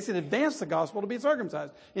Timothy's case, it advanced the gospel to be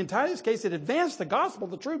circumcised. In Titus' case, it advanced the gospel,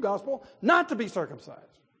 the true gospel, not to be circumcised.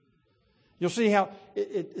 You'll see how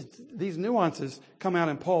these nuances come out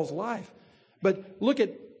in Paul's life. But look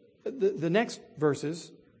at the next verses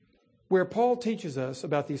where Paul teaches us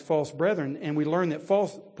about these false brethren, and we learn that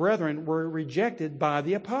false brethren were rejected by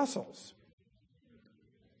the apostles.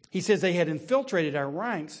 He says they had infiltrated our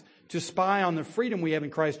ranks to spy on the freedom we have in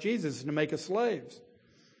Christ Jesus and to make us slaves.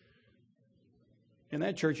 In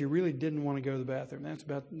that church, you really didn't want to go to the bathroom. That's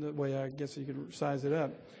about the way I guess you could size it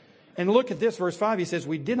up. And look at this, verse 5. He says,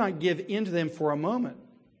 we did not give in to them for a moment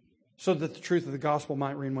so that the truth of the gospel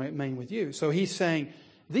might remain with you. So he's saying,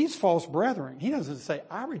 these false brethren, he doesn't say,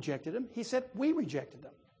 I rejected them. He said, we rejected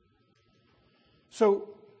them. So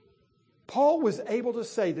Paul was able to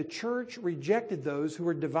say the church rejected those who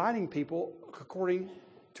were dividing people according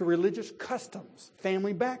to religious customs,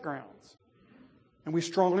 family backgrounds. And we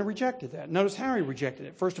strongly rejected that. Notice how he rejected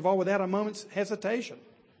it. First of all, without a moment's hesitation.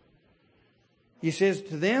 He says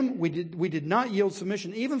to them, we did not yield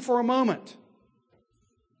submission even for a moment.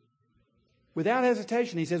 Without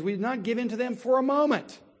hesitation, he says, we did not give in to them for a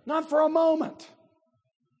moment. Not for a moment.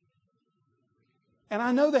 And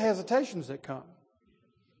I know the hesitations that come.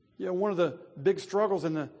 One of the big struggles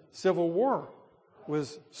in the Civil War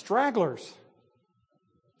was stragglers.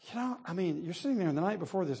 You're sitting there the night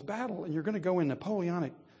before this battle and you're going to go in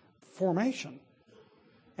Napoleonic formation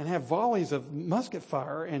and have volleys of musket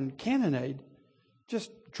fire and cannonade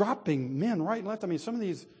just dropping men right and left. Some of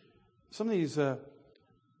these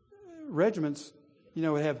regiments,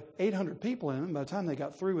 would have 800 people in them. By the time they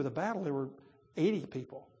got through with the battle, there were 80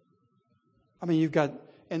 people.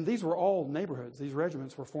 And these were all neighborhoods. These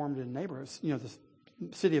regiments were formed in neighborhoods. The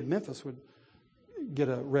city of Memphis would get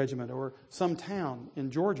a regiment, or some town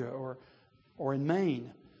in Georgia or in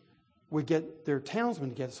Maine would get their townsmen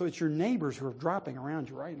together. So it's your neighbors who are dropping around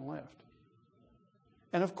you right and left.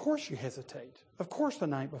 And of course you hesitate. Of course the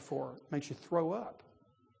night before makes you throw up.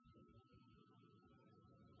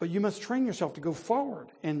 But you must train yourself to go forward.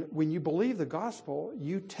 And when you believe the gospel,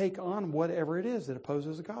 you take on whatever it is that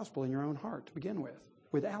opposes the gospel in your own heart to begin with,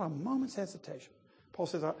 without a moment's hesitation. Paul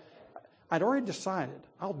says, I'd already decided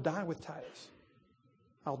I'll die with Titus.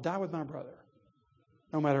 I'll die with my brother,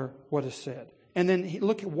 no matter what is said. And then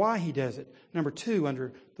look at why he does it. Number 2,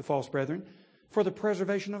 under the false brethren, for the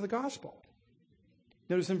preservation of the gospel.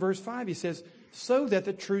 Notice in verse 5, he says, so that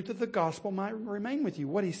the truth of the gospel might remain with you.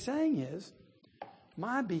 What he's saying is,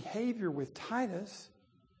 my behavior with Titus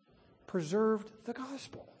preserved the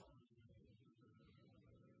gospel.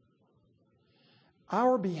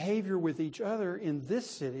 Our behavior with each other in this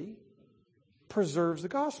city preserves the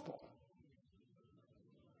gospel.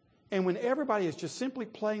 And when everybody is just simply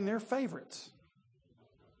playing their favorites,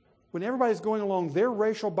 when everybody's going along their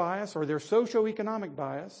racial bias or their socioeconomic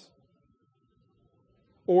bias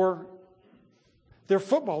or their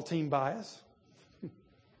football team bias,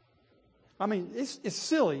 it's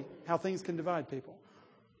silly how things can divide people.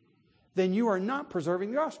 Then you are not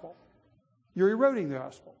preserving the gospel. You're eroding the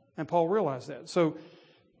gospel. And Paul realized that. So,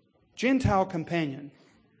 Gentile companion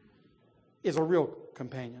is a real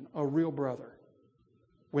companion, a real brother,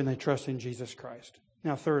 when they trust in Jesus Christ.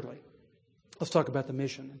 Now, thirdly, let's talk about the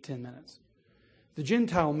mission in 10 minutes. The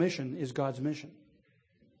Gentile mission is God's mission.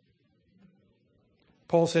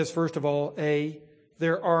 Paul says, first of all,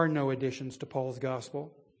 there are no additions to Paul's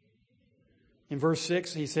gospel. In verse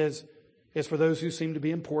 6, he says, as for those who seem to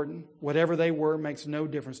be important, whatever they were makes no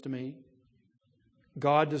difference to me.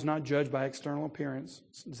 God does not judge by external appearance.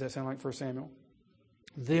 Does that sound like 1 Samuel?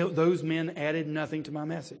 Those men added nothing to my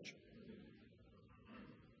message.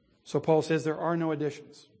 So Paul says there are no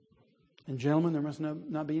additions. And gentlemen, there must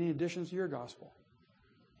not be any additions to your gospel.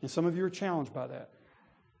 And some of you are challenged by that.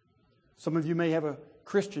 Some of you may have a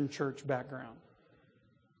Christian church background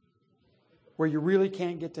where you really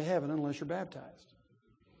can't get to heaven unless you're baptized.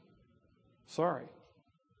 Sorry.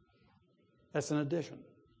 That's an addition.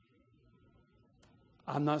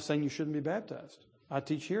 I'm not saying you shouldn't be baptized. I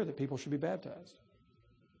teach here that people should be baptized.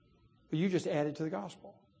 But you just added to the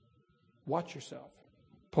gospel. Watch yourself.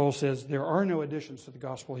 Paul says there are no additions to the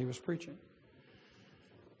gospel he was preaching.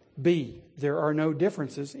 B, there are no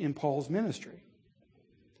differences in Paul's ministry.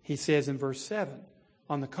 He says in verse 7,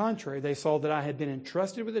 on the contrary, they saw that I had been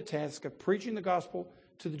entrusted with the task of preaching the gospel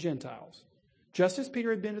to the Gentiles, just as Peter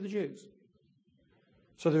had been to the Jews.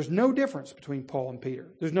 So there's no difference between Paul and Peter.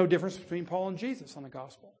 There's no difference between Paul and Jesus on the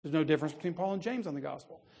gospel. There's no difference between Paul and James on the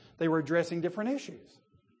gospel. They were addressing different issues.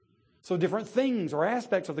 So different things or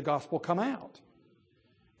aspects of the gospel come out.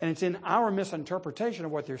 And it's in our misinterpretation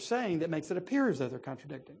of what they're saying that makes it appear as though they're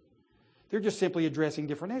contradicting. They're just simply addressing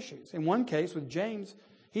different issues. In one case with James,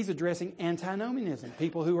 he's addressing antinomianism,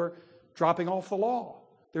 people who are dropping off the law.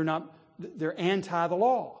 They're anti the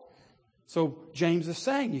law. So James is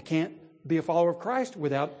saying you can't be a follower of Christ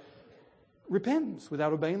without repentance,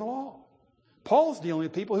 without obeying the law. Paul's dealing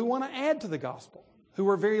with people who want to add to the gospel, who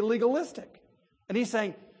are very legalistic. And he's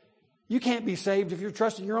saying, you can't be saved if you're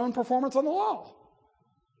trusting your own performance on the law.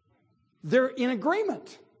 They're in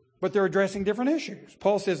agreement, but they're addressing different issues.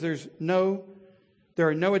 Paul says there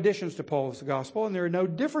are no additions to Paul's gospel, and there are no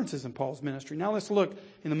differences in Paul's ministry. Now let's look,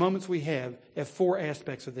 in the moments we have, at four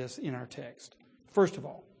aspects of this in our text. First of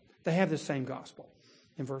all, they have the same gospel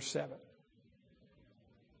in verse 7.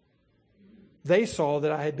 They saw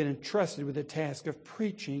that I had been entrusted with the task of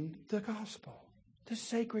preaching the gospel, the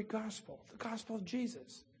sacred gospel, the gospel of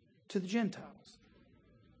Jesus to the Gentiles,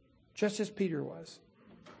 just as Peter was.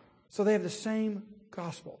 So they have the same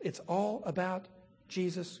gospel. It's all about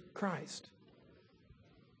Jesus Christ.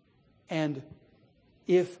 And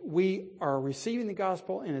if we are receiving the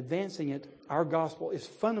gospel and advancing it, our gospel is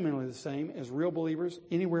fundamentally the same as real believers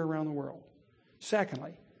anywhere around the world.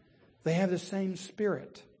 Secondly, they have the same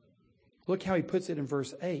spirit. Look how he puts it in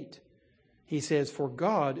verse 8. He says, for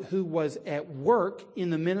God, who was at work in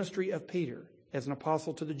the ministry of Peter as an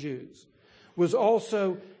apostle to the Jews, was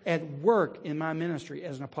also at work in my ministry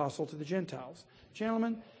as an apostle to the Gentiles.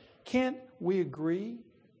 Gentlemen, can't we agree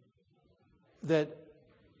that,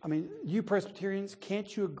 you Presbyterians,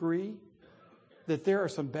 can't you agree that there are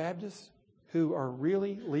some Baptists who are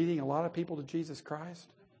really leading a lot of people to Jesus Christ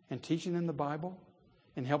and teaching them the Bible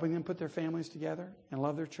and helping them put their families together and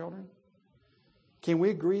love their children? Can we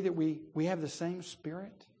agree that we have the same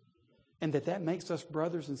spirit and that makes us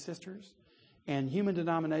brothers and sisters? And human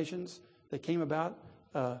denominations that came about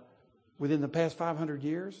within the past 500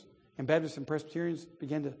 years, and Baptists and Presbyterians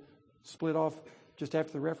began to split off just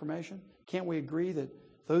after the Reformation, can't we agree that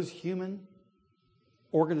those human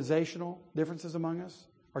organizational differences among us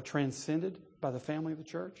are transcended by the family of the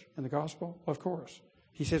church and the gospel? Of course.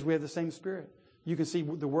 He says we have the same spirit. You can see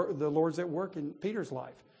the Lord's at work in Peter's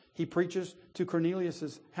life. He preaches to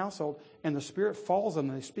Cornelius' household, and the Spirit falls on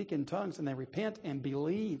them. They speak in tongues, and they repent and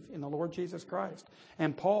believe in the Lord Jesus Christ.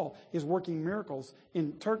 And Paul is working miracles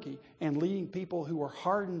in Turkey and leading people who are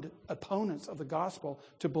hardened opponents of the gospel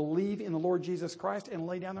to believe in the Lord Jesus Christ and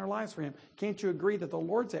lay down their lives for Him. Can't you agree that the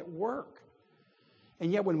Lord's at work?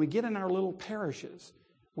 And yet when we get in our little parishes,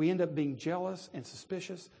 we end up being jealous and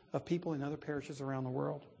suspicious of people in other parishes around the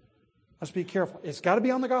world. Let's be careful. It's got to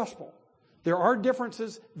be on the gospel. There are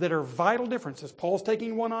differences that are vital differences. Paul's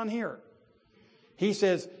taking one on here. He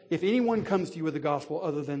says, if anyone comes to you with the gospel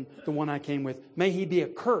other than the one I came with, may he be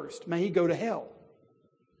accursed. May he go to hell.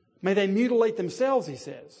 May they mutilate themselves, he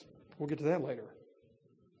says. We'll get to that later.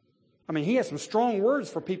 He has some strong words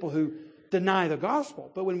for people who deny the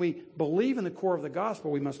gospel. But when we believe in the core of the gospel,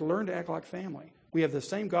 we must learn to act like family. We have the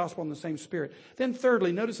same gospel and the same spirit. Then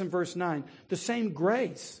thirdly, notice in verse 9, the same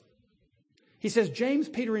grace. He says, James,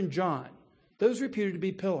 Peter, and John, those reputed to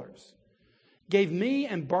be pillars. gave me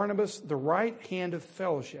and Barnabas the right hand of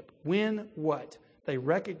fellowship when what? They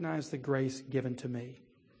recognized the grace given to me.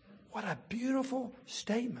 What a beautiful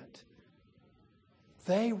statement.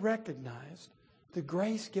 They recognized the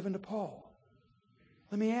grace given to Paul.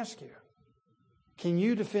 Let me ask you, can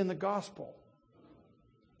you defend the gospel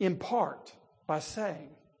in part by saying,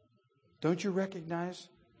 don't you recognize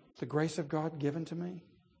the grace of God given to me?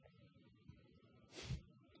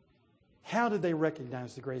 How did they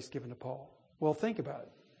recognize the grace given to Paul? Well, think about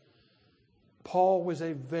it. Paul was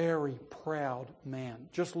a very proud man.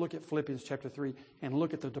 Just look at Philippians chapter 3 and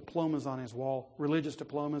look at the diplomas on his wall, religious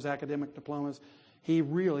diplomas, academic diplomas. He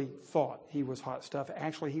really thought he was hot stuff.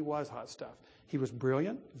 Actually, he was hot stuff. He was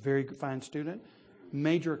brilliant, very fine student,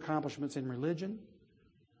 major accomplishments in religion.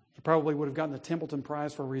 He probably would have gotten the Templeton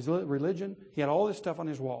Prize for religion. He had all this stuff on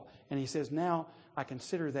his wall. And he says, now I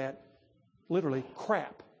consider that literally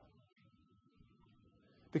crap.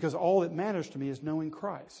 Because all that matters to me is knowing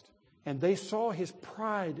Christ. And they saw his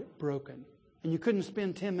pride broken. And you couldn't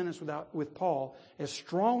spend 10 minutes with Paul, as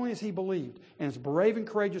strongly as he believed, and as brave and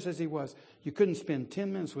courageous as he was, you couldn't spend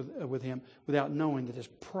 10 minutes with him without knowing that his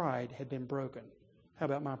pride had been broken. How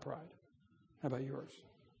about my pride? How about yours?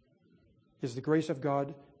 Is the grace of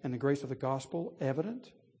God and the grace of the gospel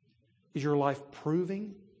evident? Is your life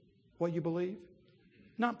proving what you believe?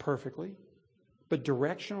 Not perfectly, but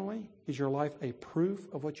directionally, is your life a proof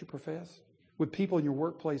of what you profess? Would people in your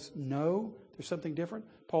workplace know there's something different?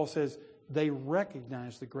 Paul says, they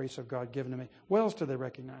recognize the grace of God given to me. What else do they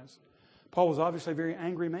recognize? Paul was obviously a very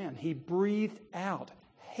angry man. He breathed out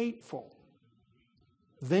hateful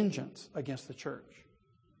vengeance against the church.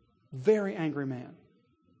 Very angry man.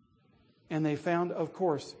 And they found, of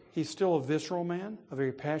course, he's still a visceral man, a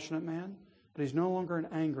very passionate man, but he's no longer an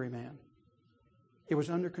angry man. It was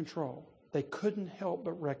under control. They couldn't help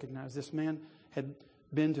but recognize this man had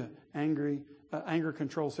been to anger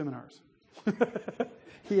control seminars.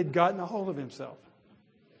 He had gotten a hold of himself.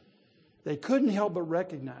 They couldn't help but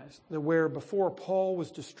recognize that where before Paul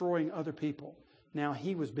was destroying other people, now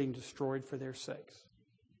he was being destroyed for their sakes.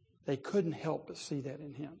 They couldn't help but see that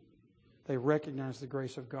in him. They recognized the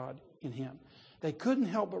grace of God in him. They couldn't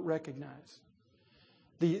help but recognize,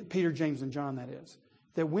 Peter, James, and John that is,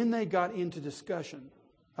 that when they got into discussion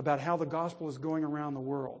about how the gospel is going around the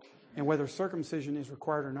world and whether circumcision is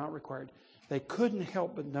required or not required, they couldn't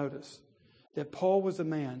help but notice that Paul was a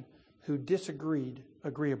man who disagreed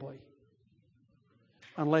agreeably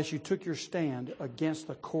unless you took your stand against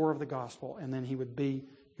the core of the gospel, and then he would be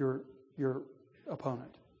your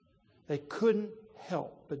opponent. They couldn't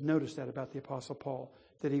help but notice that about the Apostle Paul,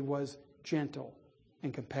 that he was gentle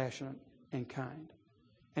and compassionate and kind.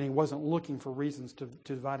 And he wasn't looking for reasons to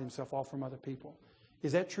divide himself off from other people.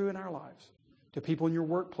 Is that true in our lives? Do people in your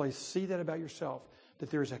workplace see that about yourself?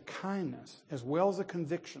 That there is a kindness as well as a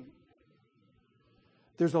conviction.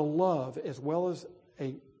 There's a love as well as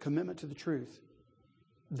a commitment to the truth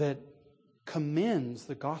that commends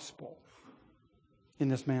the gospel in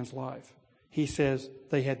this man's life. He says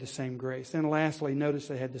they had the same grace. Then lastly, notice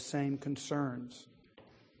they had the same concerns.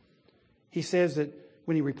 He says that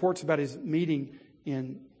when he reports about his meeting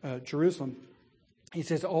in Jerusalem, he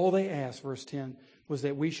says all they asked, verse 10, was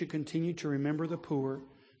that we should continue to remember the poor,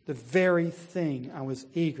 the very thing I was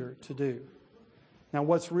eager to do. Now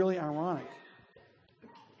what's really ironic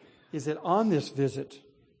is that on this visit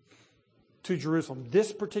to Jerusalem,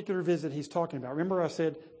 this particular visit he's talking about, remember I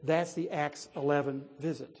said that's the Acts 11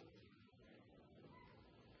 visit.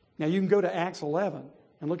 Now you can go to Acts 11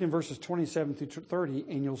 and look in verses 27 through 30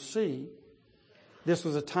 and you'll see this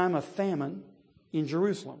was a time of famine in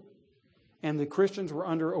Jerusalem. And the Christians were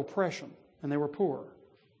under oppression and they were poor.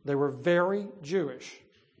 They were very Jewish.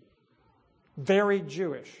 Very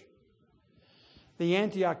Jewish. The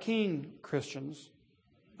Antiochene Christians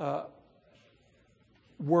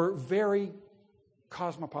were very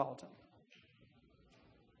cosmopolitan.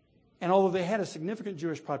 And although they had a significant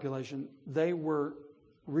Jewish population, they were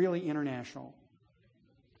really international.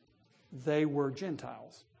 They were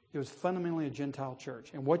Gentiles. It was fundamentally a Gentile church.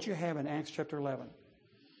 And what you have in Acts chapter 11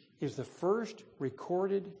 is the first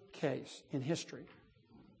recorded case in history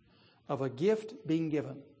of a gift being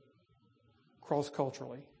given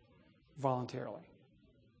cross-culturally, voluntarily.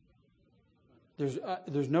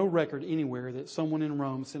 There's no record anywhere that someone in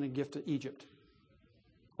Rome sent a gift to Egypt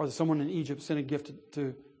or that someone in Egypt sent a gift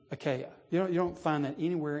to Achaia. You don't find that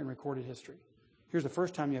anywhere in recorded history. Here's the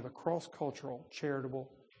first time you have a cross-cultural charitable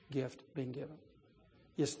gift being given.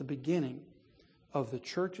 It's the beginning of the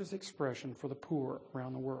church's expression for the poor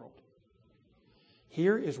around the world.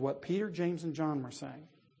 Here is what Peter, James, and John were saying,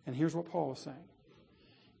 and here's what Paul was saying.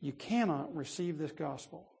 You cannot receive this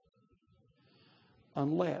gospel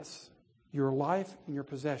unless your life and your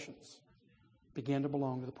possessions begin to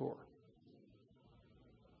belong to the poor,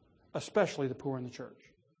 especially the poor in the church.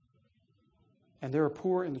 And there are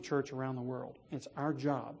poor in the church around the world. It's our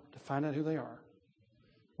job to find out who they are,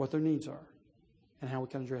 what their needs are, and how we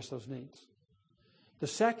can address those needs. The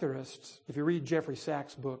secularists, if you read Jeffrey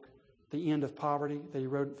Sachs' book, The End of Poverty, that he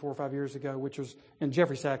wrote 4 or 5 years ago, and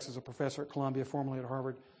Jeffrey Sachs is a professor at Columbia, formerly at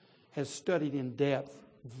Harvard, has studied in depth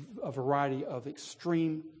a variety of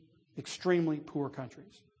extremely poor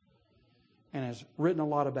countries and has written a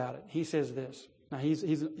lot about it. He says this. Now,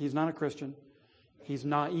 he's not a Christian. He's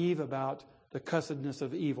naive about the cussedness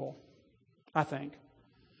of evil, I think.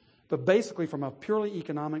 But basically, from a purely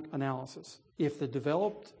economic analysis, if the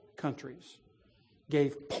developed countries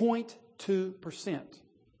gave 0.2%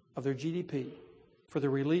 of their GDP for the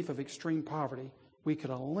relief of extreme poverty, we could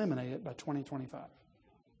eliminate it by 2025.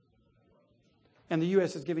 And the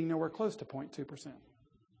U.S. is giving nowhere close to 0.2%.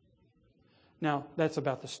 Now, that's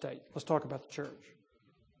about the state. Let's talk about the church.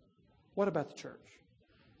 What about the church?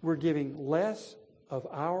 We're giving less of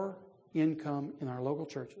our income in our local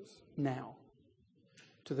churches now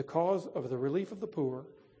to the cause of the relief of the poor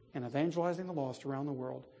and evangelizing the lost around the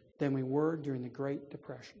world than we were during the Great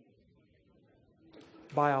Depression.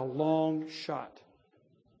 By a long shot.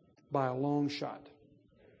 By a long shot.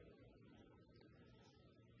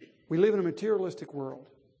 We live in a materialistic world,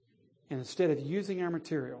 and instead of using our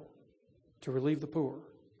material to relieve the poor,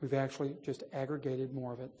 we've actually just aggregated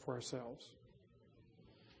more of it for ourselves.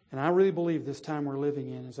 And I really believe this time we're living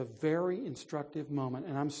in is a very instructive moment,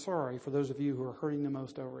 and I'm sorry for those of you who are hurting the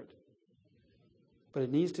most over it. But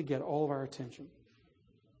it needs to get all of our attention.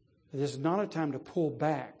 This is not a time to pull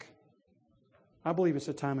back. I believe it's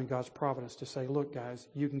a time in God's providence to say, look, guys,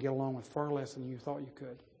 you can get along with far less than you thought you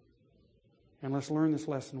could. And let's learn this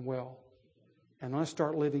lesson well. And let's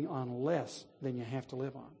start living on less than you have to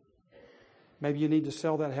live on. Maybe you need to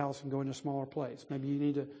sell that house and go in a smaller place. Maybe you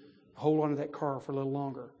need to hold on to that car for a little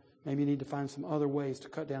longer. Maybe you need to find some other ways to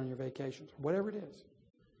cut down on your vacations. Whatever it is.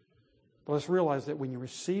 But let's realize that when you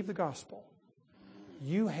receive the gospel,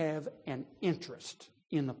 you have an interest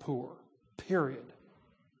in the poor. Period.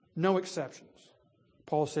 No exceptions.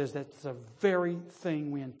 Paul says that's the very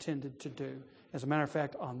thing we intended to do. As a matter of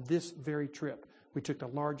fact, on this very trip, we took the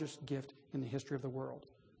largest gift in the history of the world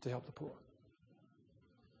to help the poor.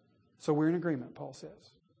 So we're in agreement, Paul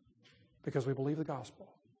says, because we believe the gospel,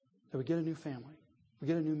 that we get a new family, we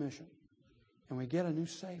get a new mission, and we get a new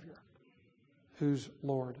Savior who's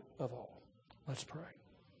Lord of all. Let's pray.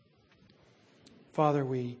 Father,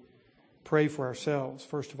 we pray for ourselves,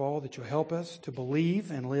 first of all, that you'll help us to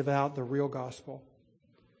believe and live out the real gospel.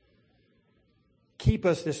 Keep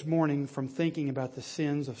us this morning from thinking about the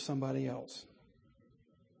sins of somebody else.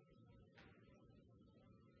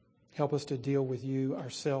 Help us to deal with you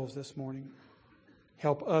ourselves this morning.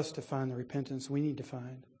 Help us to find the repentance we need to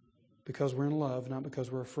find because we're in love, not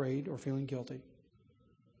because we're afraid or feeling guilty.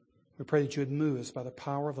 We pray that you would move us by the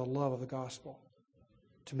power of the love of the gospel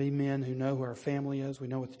to be men who know who our family is, we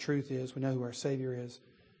know what the truth is, we know who our Savior is,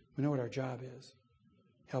 we know what our job is.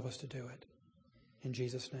 Help us to do it. In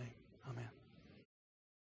Jesus' name, amen.